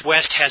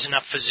 East-West has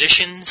enough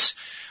physicians,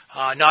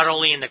 not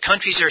only in the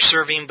countries they're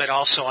serving, but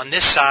also on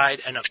this side,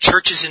 enough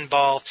churches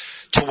involved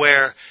to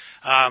where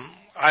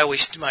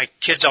my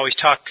kids always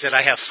talk that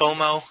I have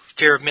FOMO,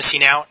 fear of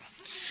missing out.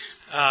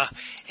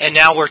 And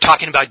now we're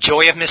talking about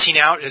joy of missing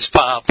out, as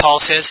Paul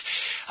says.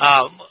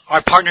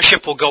 Our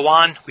partnership will go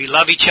on. We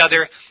love each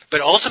other. But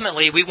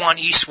ultimately, we want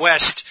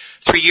East-West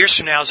 3 years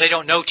from now, as they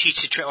don't know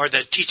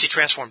the Teach to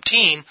Transform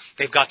team,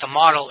 they've got the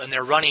model and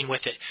they're running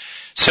with it.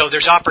 So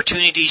there's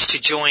opportunities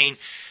to join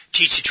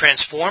Teach to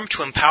Transform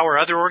to empower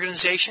other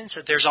organizations.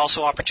 There's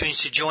also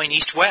opportunities to join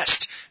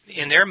East-West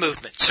in their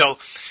movement. So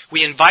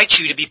we invite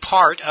you to be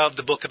part of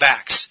the book of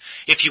Acts.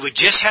 If you would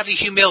just have the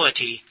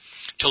humility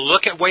to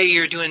look at where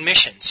you're doing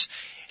missions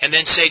and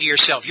then say to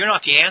yourself, you're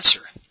not the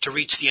answer to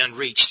reach the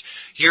unreached.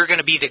 You're going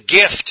to be the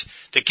gift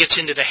that gets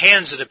into the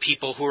hands of the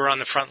people who are on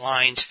the front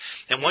lines.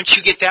 And once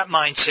you get that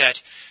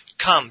mindset,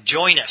 come,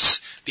 join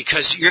us,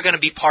 because you're going to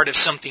be part of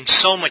something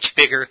so much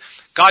bigger.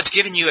 God's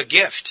given you a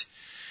gift,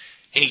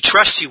 and He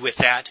trusts you with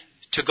that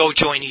to go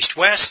join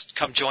East-West,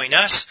 come join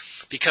us.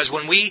 Because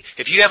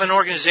if you have an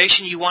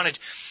organization you wanted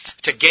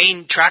to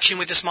gain traction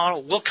with this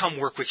model, we'll come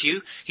work with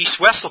you.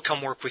 East-West will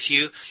come work with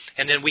you,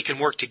 and then we can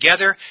work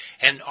together.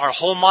 And our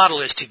whole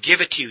model is to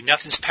give it to you.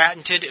 Nothing's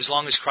patented as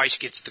long as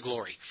Christ gets the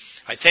glory.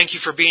 I thank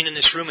you for being in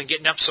this room and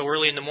getting up so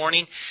early in the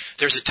morning.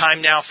 There's a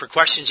time now for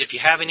questions if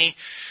you have any,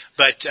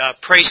 but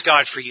praise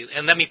God for you.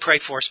 And let me pray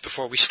for us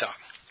before we stop.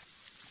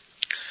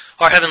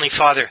 Our Heavenly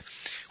Father,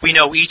 we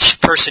know each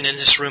person in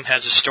this room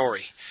has a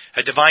story,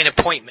 a divine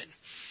appointment.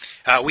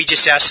 We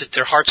just ask that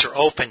their hearts are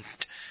open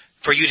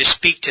for you to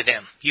speak to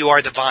them. You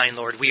are the vine,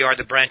 Lord. We are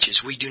the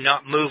branches. We do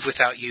not move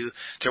without you.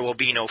 There will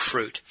be no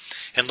fruit.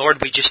 And Lord,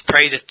 we just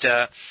pray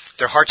that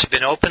their hearts have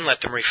been open.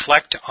 Let them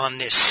reflect on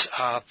this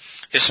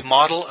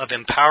model of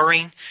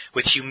empowering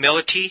with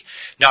humility,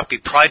 not be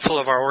prideful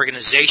of our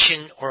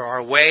organization or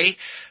our way,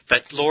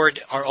 but Lord,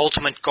 our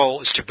ultimate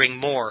goal is to bring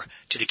more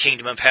to the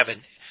kingdom of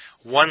heaven,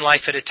 one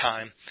life at a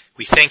time.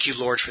 We thank you,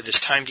 Lord, for this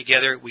time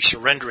together. We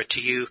surrender it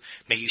to you.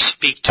 May you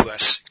speak to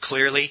us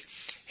clearly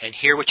and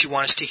hear what you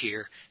want us to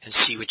hear and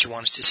see what you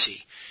want us to see.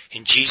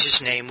 In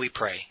Jesus' name we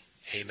pray.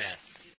 Amen.